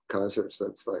 200 concerts.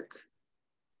 That's like,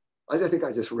 I think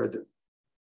I just read that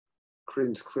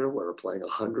Creedence Clearwater playing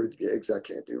 100 gigs. That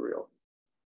can't be real.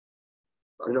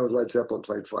 I know Led Zeppelin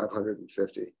played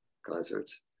 550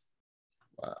 concerts.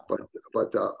 Wow. But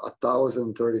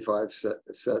 1,035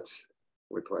 sets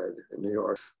we played in New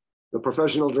York. The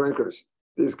professional drinkers,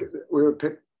 we would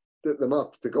pick them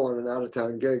up to go on an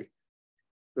out-of-town gig.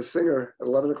 The singer at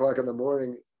 11 o'clock in the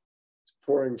morning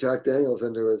pouring Jack Daniels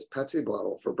into his Pepsi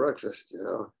bottle for breakfast, you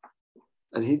know,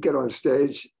 and he'd get on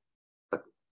stage,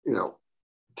 you know,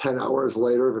 10 hours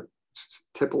later,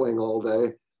 tippling all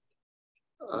day,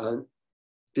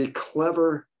 be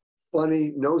clever,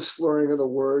 funny, no slurring of the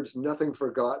words, nothing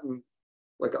forgotten,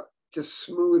 like just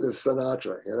smooth as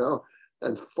Sinatra, you know,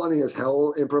 and funny as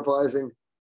hell, improvising.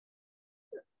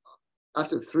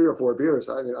 After 3 or 4 beers,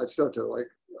 I mean, I'd start to like,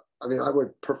 I mean, I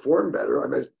would perform better. I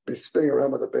might be spinning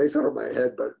around with a bass over my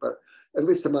head, but at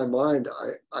least in my mind,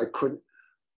 I couldn't,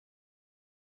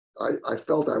 I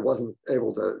felt I wasn't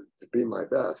able to be my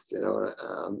best, you know.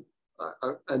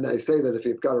 And they say that if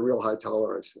you've got a real high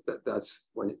tolerance, that's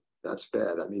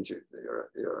bad. That means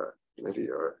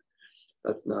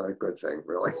that's not a good thing,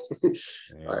 really.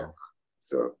 Yeah.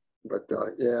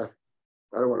 Yeah,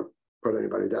 I don't want to put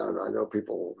anybody down. I know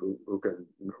people who can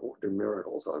do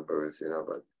miracles on booze, you know,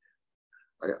 but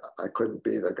I couldn't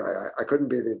be the guy. I couldn't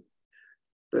be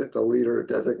the leader,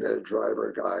 designated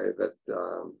driver guy that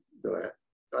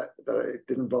I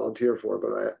didn't volunteer for,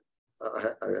 but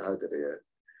I had to be it.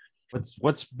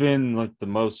 What's been like the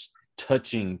most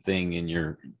touching thing in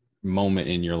your moment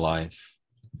in your life?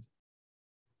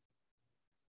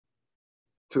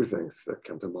 2 things that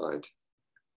come to mind,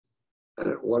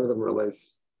 and one of them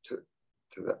relates to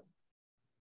that.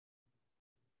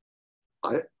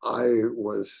 I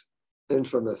was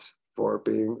infamous for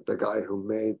being the guy who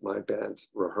made my bands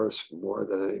rehearse more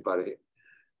than anybody.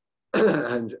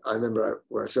 And I remember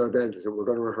when I started a band, I said, we're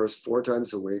going to rehearse 4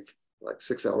 times a week, like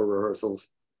 6-hour rehearsals,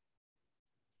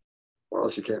 or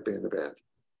else you can't be in the band.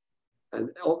 And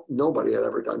nobody had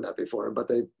ever done that before, but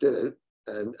they did it.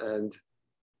 And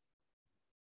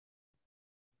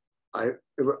I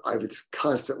was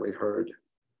constantly heard,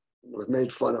 was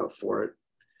made fun of for it.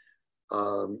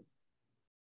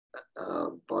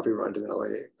 Bobby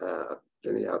Rondinelli,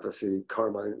 Vinny Appice,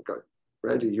 Carmine,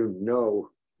 Randy, you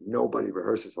know, nobody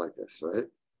rehearses like this, right?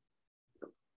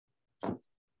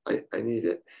 I need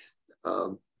it.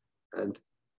 And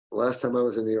last time I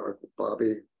was in New York with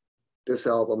Bobby, this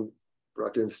album,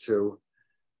 RUFFYUNZ II,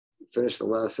 finished the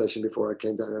last session before I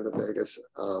came down here to Vegas.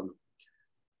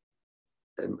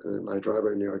 And my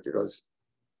driver in New York, he goes,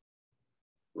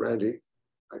 Randy,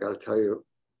 I got to tell you,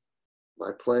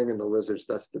 my playing in the Lizards,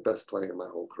 that's the best playing in my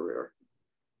whole career.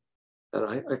 And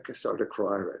I started to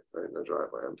cry right in the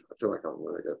driveway. I feel like I'm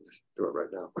going to do it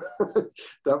right now.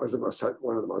 That was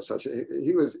one of the most touching.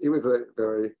 He was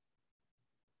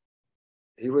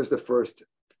the first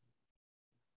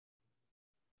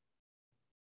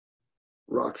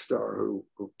rock star who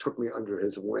took me under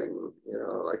his wing. You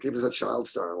know, like he was a child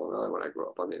star in Long Island when I grew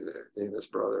up. I mean, he and his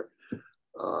brother,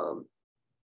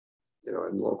 you know,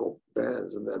 in local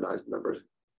bands. And then I remember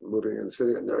moving in the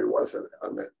city, and there he was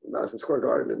on the Madison Square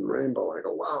Garden in Rainbow. And I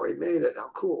go, wow, he made it! How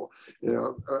cool, you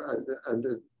know.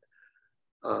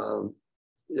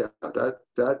 Yeah,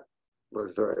 that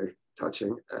was very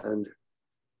touching. And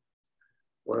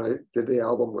when I did the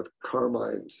album with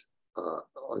Carmine's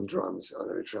on drums on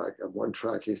every track, on one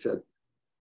track he said,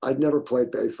 I'd never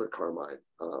played bass with Carmine.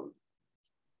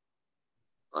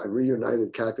 I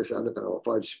reunited Cactus and the Vanilla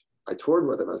Fudge. I toured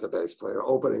with him as a bass player,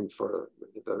 opening for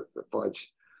the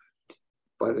Fudge.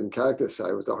 But in Cactus,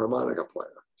 I was a harmonica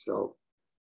player. So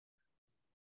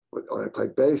when I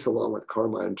played bass along with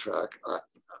Carmine track,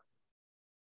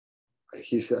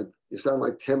 he said, you sound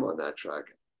like Tim on that track.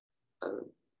 And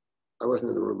I wasn't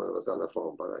in the room, I was on the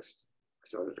phone, but I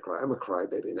started to cry. I'm a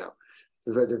crybaby now.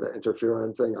 Since I did that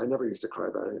interferon thing, I never used to cry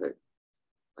about anything.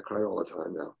 I cry all the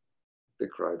time now. Big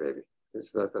crybaby.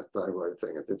 That's the thyroid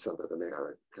thing. It did something to me. I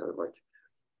was kind of like,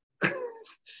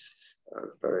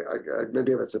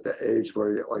 maybe if it's at the age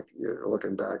where you're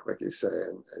looking back, like you say,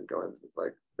 and going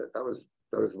like that was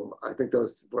I think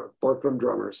those were both from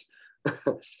drummers.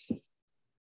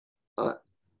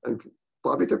 And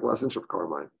Bobby took lessons from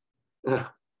Carmine. Yeah.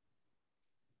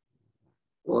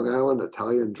 Long Island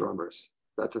Italian drummers.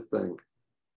 That's a thing.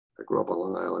 I grew up on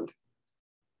Long Island.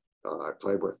 I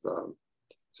played with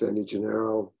Sandy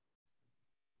Gennaro,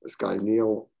 this guy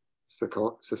Neil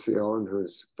Ciccione,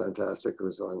 who's fantastic,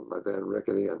 who's on my band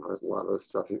Rickety, and there's a lot of the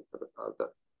stuff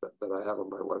that I have on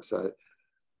my website.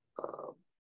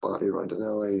 Bobby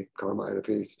Rondinelli, Carmine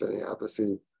Appice, Vinny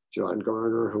Appice, John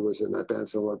Garner, who was in that band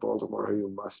Silver Baltimore, who you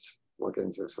must look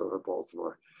into, Silver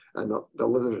Baltimore. And the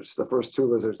Lizards, the first two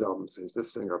Lizards albums, he's the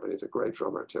singer, but he's a great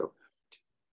drummer too.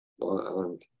 Long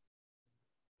Island,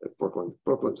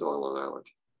 Brooklyn's on Long Island,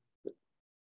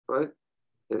 right?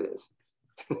 It is.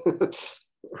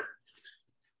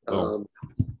 Oh.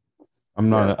 I'm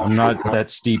not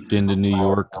that steeped into New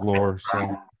York lore,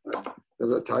 so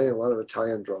there's a lot of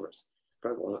Italian drummers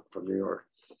from New York.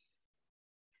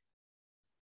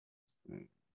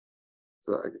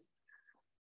 So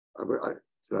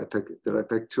did I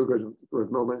pick two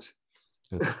good moments?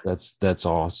 That's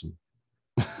awesome.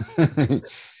 There's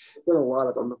been a lot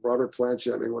of them. Robert Plant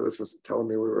jamming with us was telling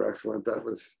me we were excellent. That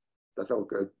felt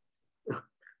good.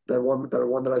 That one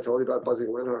that I told you about, Buzzy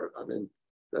Linhart, I mean,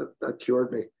 that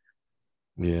cured me.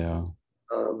 Yeah.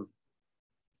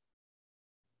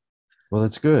 Well,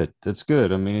 that's good. That's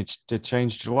good. I mean, it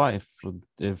changed your life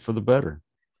for the better.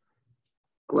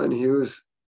 Glenn Hughes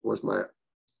was my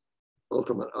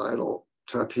ultimate idol.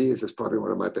 Trapeze is probably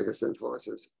one of my biggest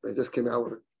influences. They just came out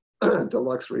with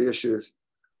deluxe reissues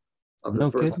of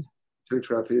the first two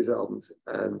Trapeze albums,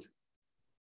 and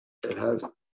it has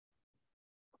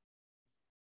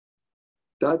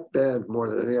that band more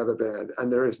than any other band, and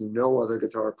there is no other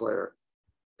guitar player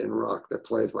in rock that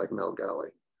plays like Mel Galley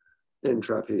in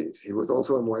Trapeze. He was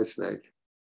also in Whitesnake,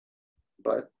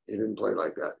 but he didn't play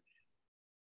like that.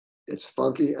 It's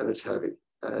funky and it's heavy,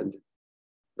 and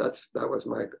I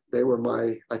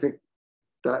think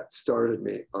that started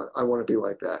me. I want to be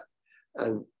like that,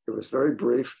 and it was very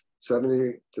brief.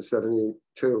 70 to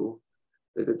 72,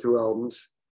 they did two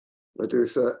albums,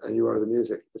 Medusa and You Are the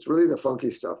Music. It's really the funky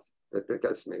stuff that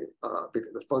gets me,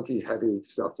 the funky, heavy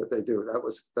stuff that they do.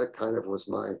 That kind of was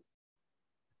in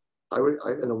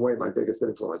a way, my biggest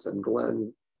influence. And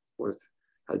Glenn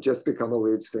had just become a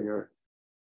lead singer.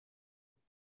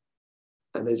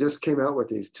 And they just came out with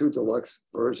these two deluxe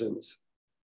versions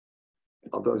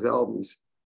of those albums.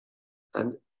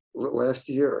 And last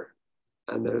year,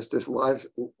 and there's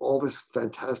all this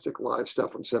fantastic live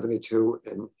stuff from 72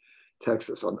 in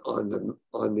Texas on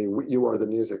the You Are the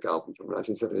Music album from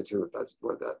 1972. That's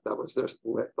where that was the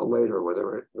later where they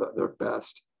were their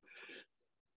best.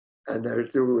 And they're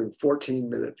doing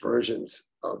 14-minute versions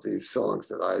of these songs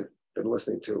that I've been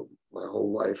listening to my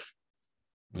whole life.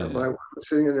 Yeah. And I'm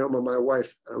sitting in the room with my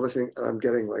wife and I'm listening, and I'm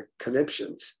getting like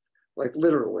conniptions, like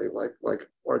literally, like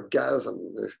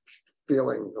orgasm, this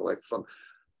feeling like from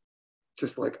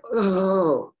just like,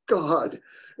 oh God,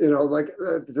 like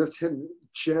just him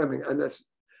jamming, and that's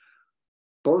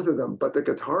both of them. But the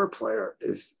guitar player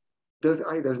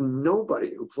there's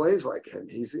nobody who plays like him.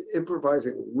 He's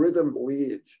improvising rhythm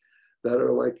leads that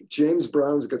are like James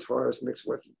Brown's guitarist mixed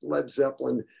with Led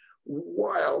Zeppelin,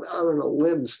 wild, out on a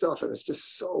limb stuff, and it's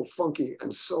just so funky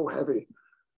and so heavy.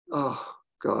 Oh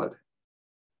God,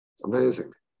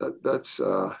 amazing.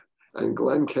 And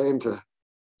Glenn came to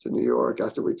New York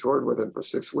after we toured with him for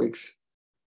 6 weeks.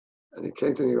 And he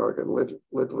came to New York and lived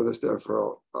with us there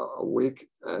for a week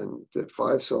and did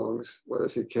 5 songs with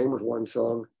us. He came with one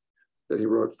song that he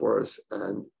wrote for us,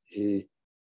 and he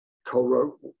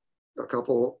co-wrote a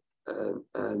couple,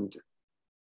 and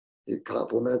he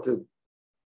complimented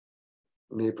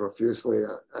me profusely.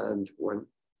 And when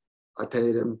I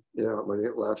paid him, when he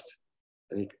left,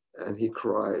 and he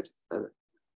cried, and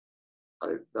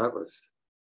that was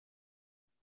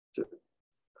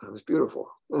beautiful.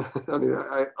 I mean,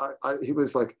 he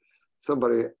was like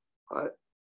somebody.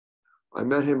 I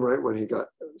met him right when he got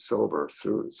sober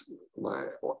through my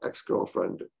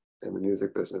ex-girlfriend in the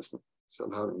music business.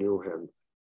 Somehow knew him,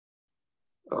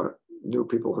 knew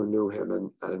people who knew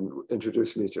him, and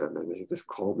introduced me to him. And he just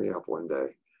called me up one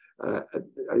day. And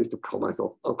I used to call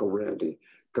myself Uncle Randy,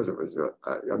 because it was,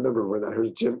 I remember when I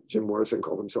heard Jim Morrison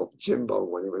called himself Jimbo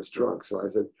when he was drunk. So I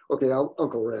said, okay,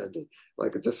 Uncle Randy,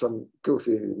 like it's just some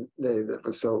goofy name that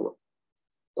was so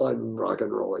un-rock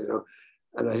and roll,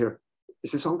 And I hear,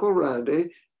 is this Uncle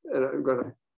Randy? And I'm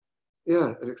going,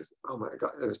 yeah. And it's, oh my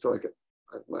God, it was like,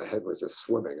 my head was just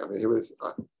swimming. I mean, he was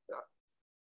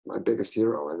my biggest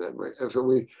hero. And so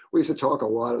we used to talk a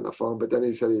lot on the phone, but then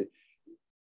he said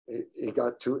he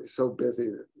got so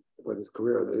busy with his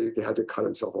career that he had to cut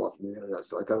himself off from the internet.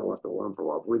 So I kind of left him alone for a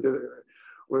while. We did it.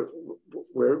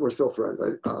 We're still friends.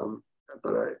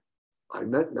 But I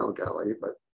met Mel Galley,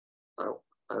 but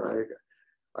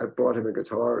I brought him a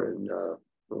guitar, and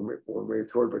when we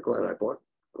toured with Glenn,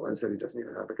 Glenn said he doesn't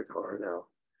even have a guitar now.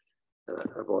 And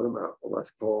I bought him a Les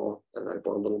Paul, and I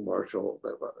bought a little Marshall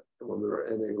that when we were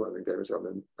in England and gave it to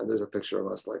him. And there's a picture of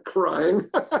us like crying,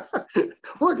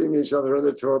 hugging each other on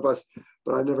the tour bus.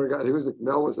 But I never got.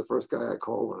 Mel was the first guy I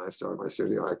called when I started my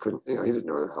studio. I couldn't, he didn't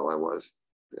know how I was.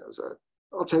 So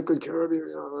I'll take good care of you,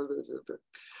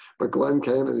 But Glenn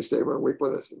came and he stayed 1 week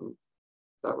with us, and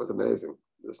that was amazing.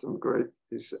 There's some great.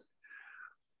 Just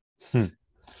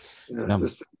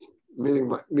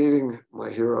meeting my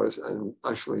heroes and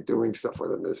actually doing stuff with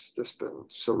them has just been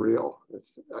surreal.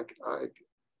 It's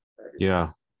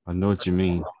I know what you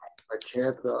mean. I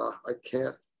can't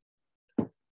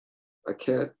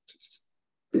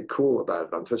be cool about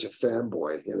it. I'm such a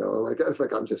fanboy, it's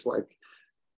like I'm just like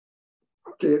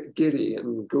giddy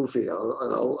and goofy, and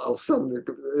I'll send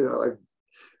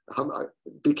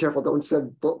be careful, don't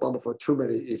send Bumble for too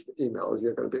many emails.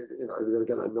 You're gonna be, you're gonna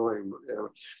get annoying, but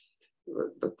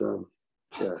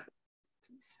yeah.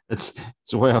 It's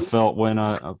the way I felt when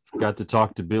I got to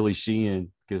talk to Billy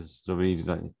Sheehan, because I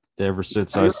mean, ever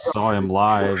since I saw him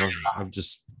live, I've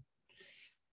just,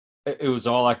 it was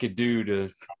all I could do to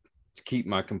keep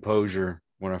my composure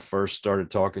when I first started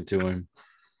talking to him.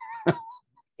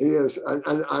 He is,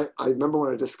 and I remember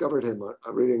when I discovered him,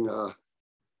 reading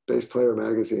Bass Player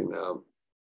magazine.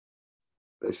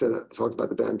 They said talked about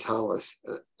the band Tallis,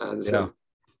 and said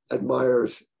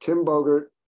admires Tim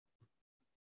Bogert,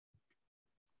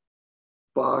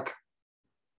 Bach,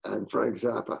 and Frank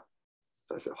Zappa.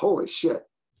 I said, holy shit,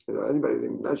 anybody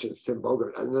that mentions Tim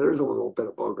Bogert, and there's a little bit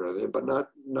of Bogert in it, but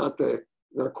not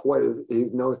quite as, he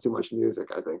knows too much music,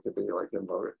 I think, to be like Tim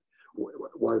Bogert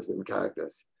was in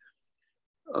Cactus.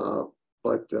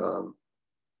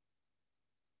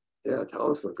 Yeah,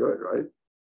 Tallis were good, right?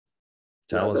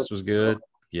 Tallis was good.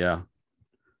 Yeah.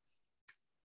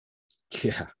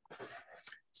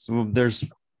 So there's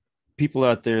people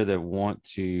out there that want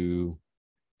to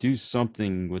do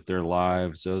something with their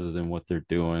lives other than what they're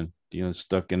doing,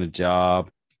 stuck in a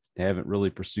job, they haven't really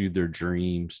pursued their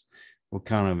dreams. What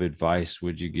kind of advice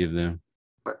would you give them?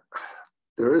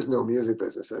 There is no music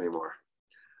business anymore.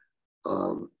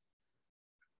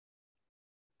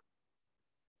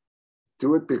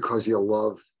 Do it because you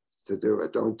love to do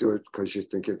it. Don't do it because you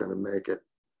think you're going to make it,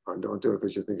 or don't do it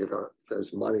because you think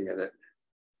there's money in it.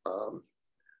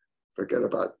 Forget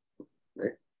about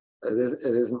it. It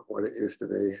isn't what it used to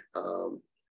be.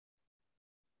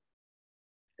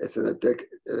 It's an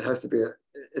It has to be.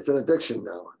 It's an addiction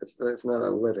now. It's not a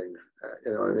living.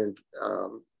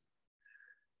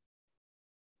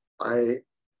 I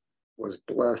was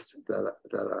blessed that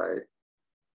I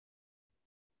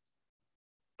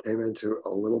came into a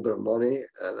little bit of money,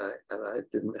 and I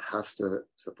didn't have to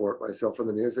support myself in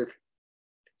the music,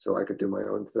 so I could do my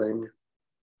own thing.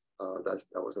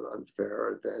 That was an unfair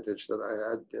advantage that I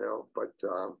had, but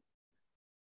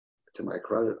to my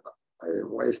credit, I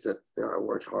didn't waste it. I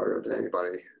worked harder than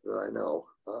anybody that I know.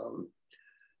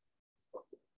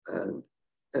 And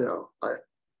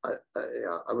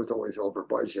I was always over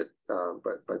budget,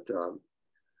 but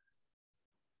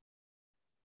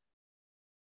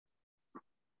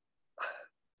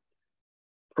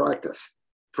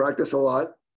practice a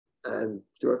lot, and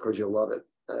do it because you love it,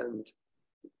 and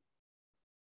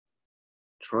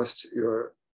trust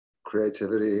your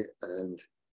creativity, and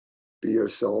be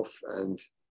yourself, and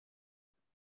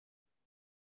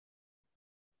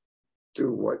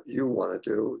do what you want to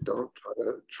do. Don't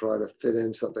try to fit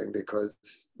in something,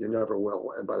 because you never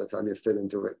will, and by the time you fit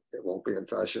into it, it won't be in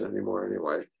fashion anymore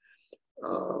anyway.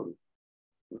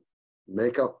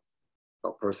 Make up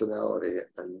a personality,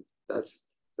 and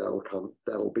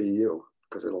that'll be you,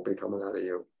 because it'll be coming out of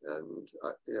you. And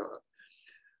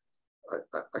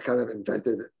I kind of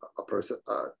invented a person,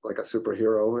 like a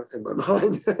superhero in my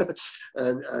mind,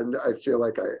 and I feel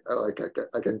like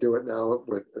I can do it now,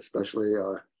 with especially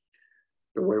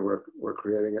the way we're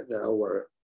creating it now, where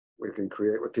we can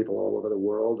create with people all over the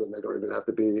world, and they don't even have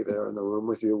to be there in the room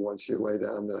with you once you lay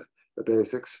down the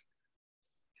basics.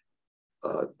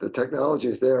 The technology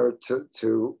is there to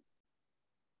do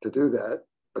that,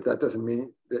 but that doesn't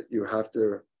mean that you have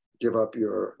to give up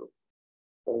your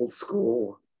old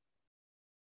school,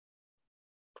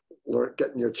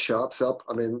 getting your chops up.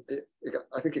 I mean,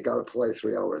 I think you got to play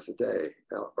 3 hours a day,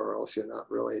 or else you're not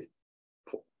really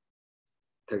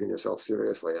taking yourself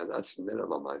seriously, and that's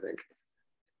minimum, I think.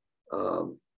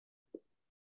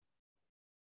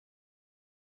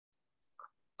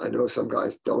 I know some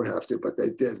guys don't have to, but they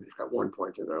did at one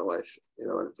point in their life,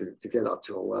 to get up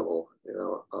to a level,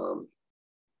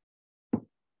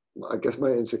 I guess my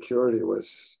insecurity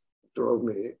drove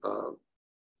me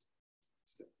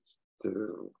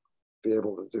to be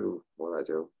able to do what I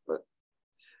do. But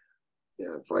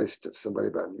advice to somebody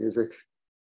about music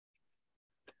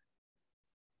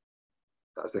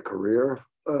as a career,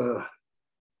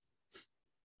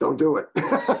 don't do it.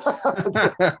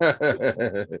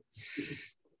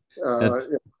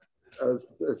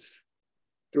 It's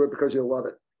do it because you love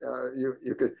it.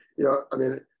 You could, I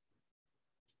mean,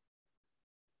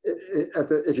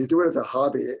 if you do it as a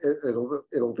hobby,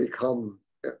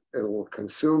 it'll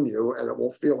consume you, and it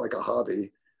won't feel like a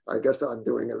hobby. I guess I'm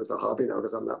doing it as a hobby now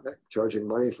because I'm not charging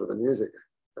money for the music.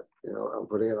 I'm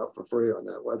putting it up for free on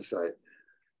that website.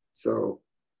 So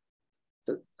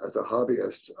as a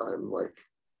hobbyist, I'm like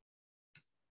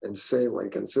insanely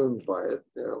consumed by it.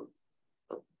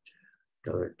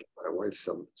 Gotta give my wife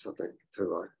something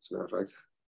too. As a matter of fact,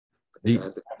 do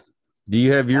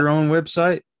you have your own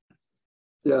website?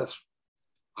 Yes,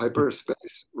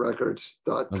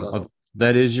 hyperspacerecords.com.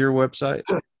 That is your website?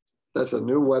 That's a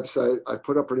new website. I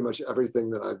put up pretty much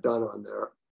everything that I've done on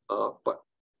there, but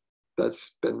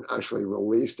that's been actually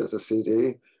released as a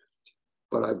CD.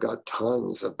 But I've got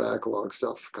tons of backlog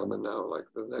stuff coming now. Like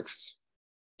the next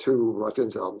 2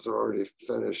 Ruffians albums are already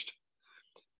finished.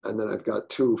 And then I've got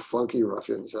 2 funky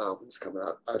Ruffians albums coming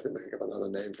out. I have to think of another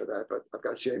name for that, but I've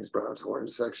got James Brown's horn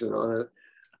section on it.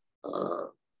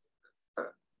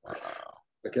 I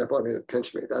can't believe it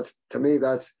pinched me. To me,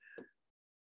 that's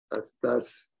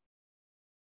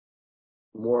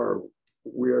more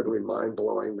weirdly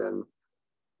mind-blowing than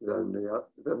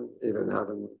even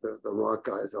having the rock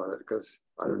guys on it, because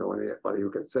I don't know anybody who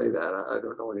can say that. I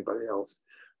don't know anybody else,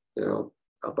 but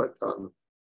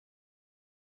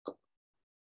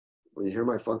when you hear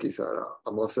my funky side,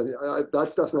 I'm gonna send you, that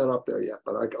stuff's not up there yet,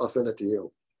 but I'll send it to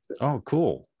you. Oh,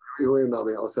 cool. You email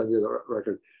me, I'll send you the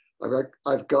record.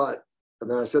 I've got, I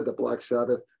mean, I said the Black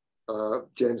Sabbath,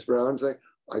 James Brown thing.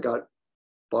 I got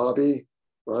Bobby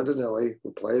Rondinelli,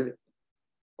 who played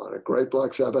on a great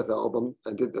Black Sabbath album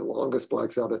and did the longest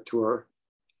Black Sabbath tour,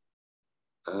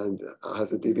 and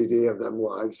has a DVD of them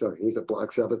live. So he's a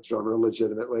Black Sabbath drummer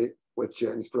legitimately with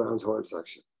James Brown's horn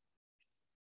section.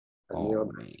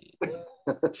 And,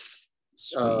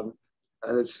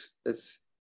 and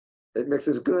it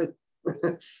mixes good.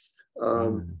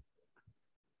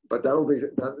 But that'll be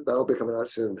coming out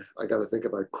soon. I got to think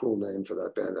of a cool name for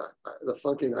that band. The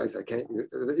Funky Nights, I can't,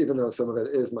 even though some of it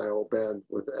is my old band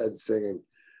with Ed singing,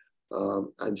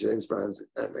 and James Brown's,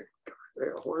 and the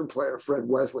horn player Fred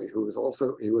Wesley, who was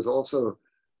also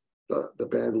the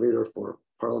band leader for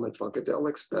Parliament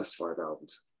Funkadelic's best 5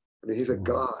 albums. I mean, he's a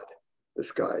god.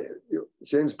 This guy,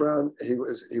 James Brown, he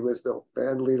was the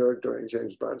band leader during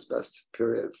James Brown's best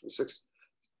period from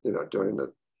during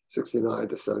the 69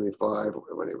 to 75,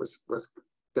 when he was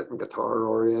getting guitar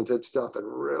oriented stuff and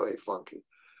really funky.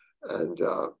 And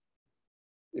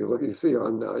you see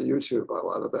on YouTube a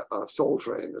lot of the Soul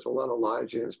Train. There's a lot of live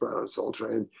James Brown on Soul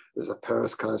Train. There's a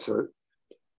Paris concert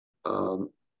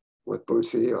with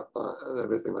Bootsy and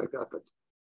everything like that. But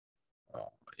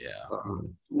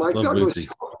Mike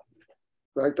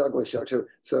Douglas show too.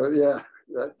 So yeah,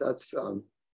 that's going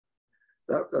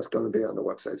to be on the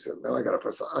website soon. Now I got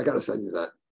to send you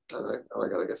that. And I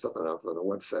got to get something out on the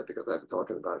website because I've been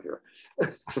talking about here.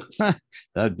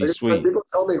 That'd be sweet. People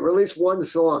tell me release one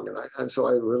song, and so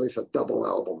I release a double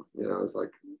album. It's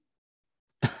like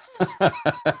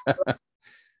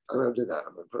I'm going to do that.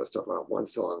 I'm going to put stuff out one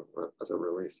song as a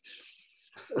release.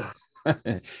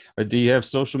 Do you have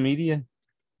social media?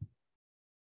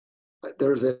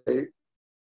 There's a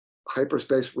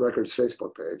Hyperspace Records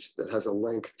Facebook page that has a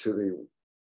link to the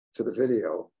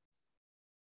video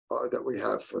that we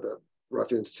have for the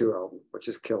Ruffians II album, which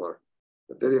is killer.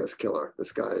 The video is killer.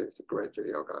 This guy is a great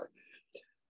video guy.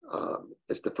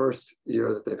 It's the first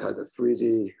year that they've had the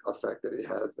 3D effect that he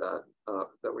has that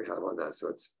we have on that, so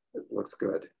it looks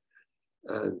good.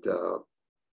 And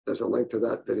there's a link to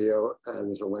that video, and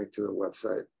there's a link to the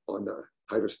website on the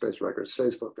Hyperspace Records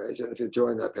Facebook page. And if you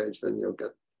join that page, then you'll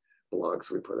get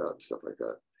blogs we put out and stuff like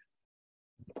that.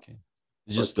 Okay.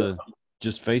 Just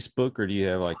Facebook, or do you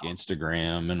have like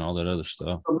Instagram and all that other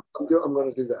stuff? I'm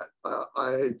going to do that.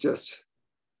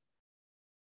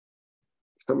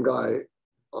 Some guy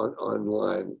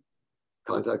online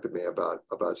contacted me about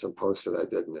some posts that I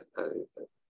did, and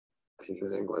he's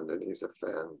in England, and he's a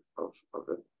fan of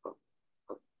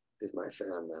he's my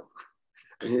fan now,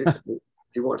 and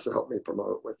he wants to help me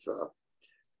promote with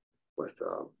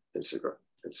Instagram.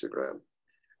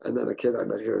 And then a kid I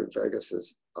met here in Vegas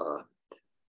is.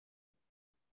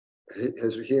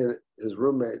 His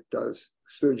roommate does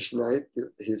Suge Knight.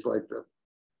 He's like the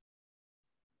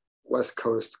West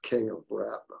Coast king of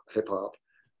rap, hip hop.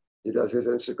 He does his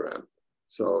Instagram.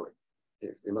 So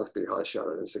he must be hot shot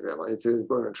on Instagram. We're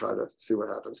going to try to see what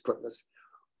happens putting this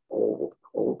old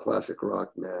classic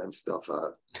rock man stuff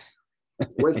out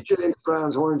with James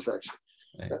Brown's horn section.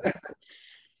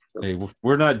 Hey,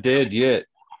 we're not dead yet.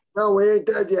 No, we ain't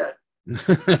dead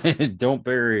yet. Don't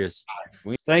bury us.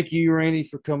 Thank you, Randy,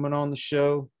 for coming on the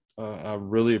show. I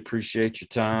really appreciate your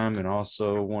time, and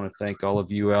also want to thank all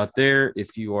of you out there.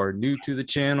 If you are new to the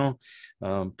channel,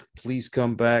 please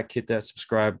come back, hit that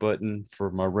subscribe button.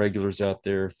 For my regulars out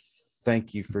there,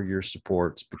 thank you for your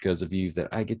support. It's because of you that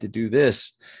I get to do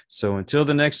this. So until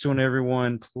the next one,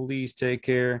 everyone, please take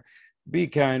care. Be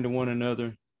kind to one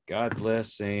another. God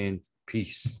bless and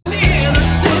peace.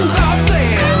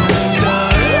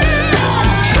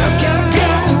 Just kept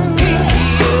getting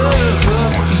pinkier.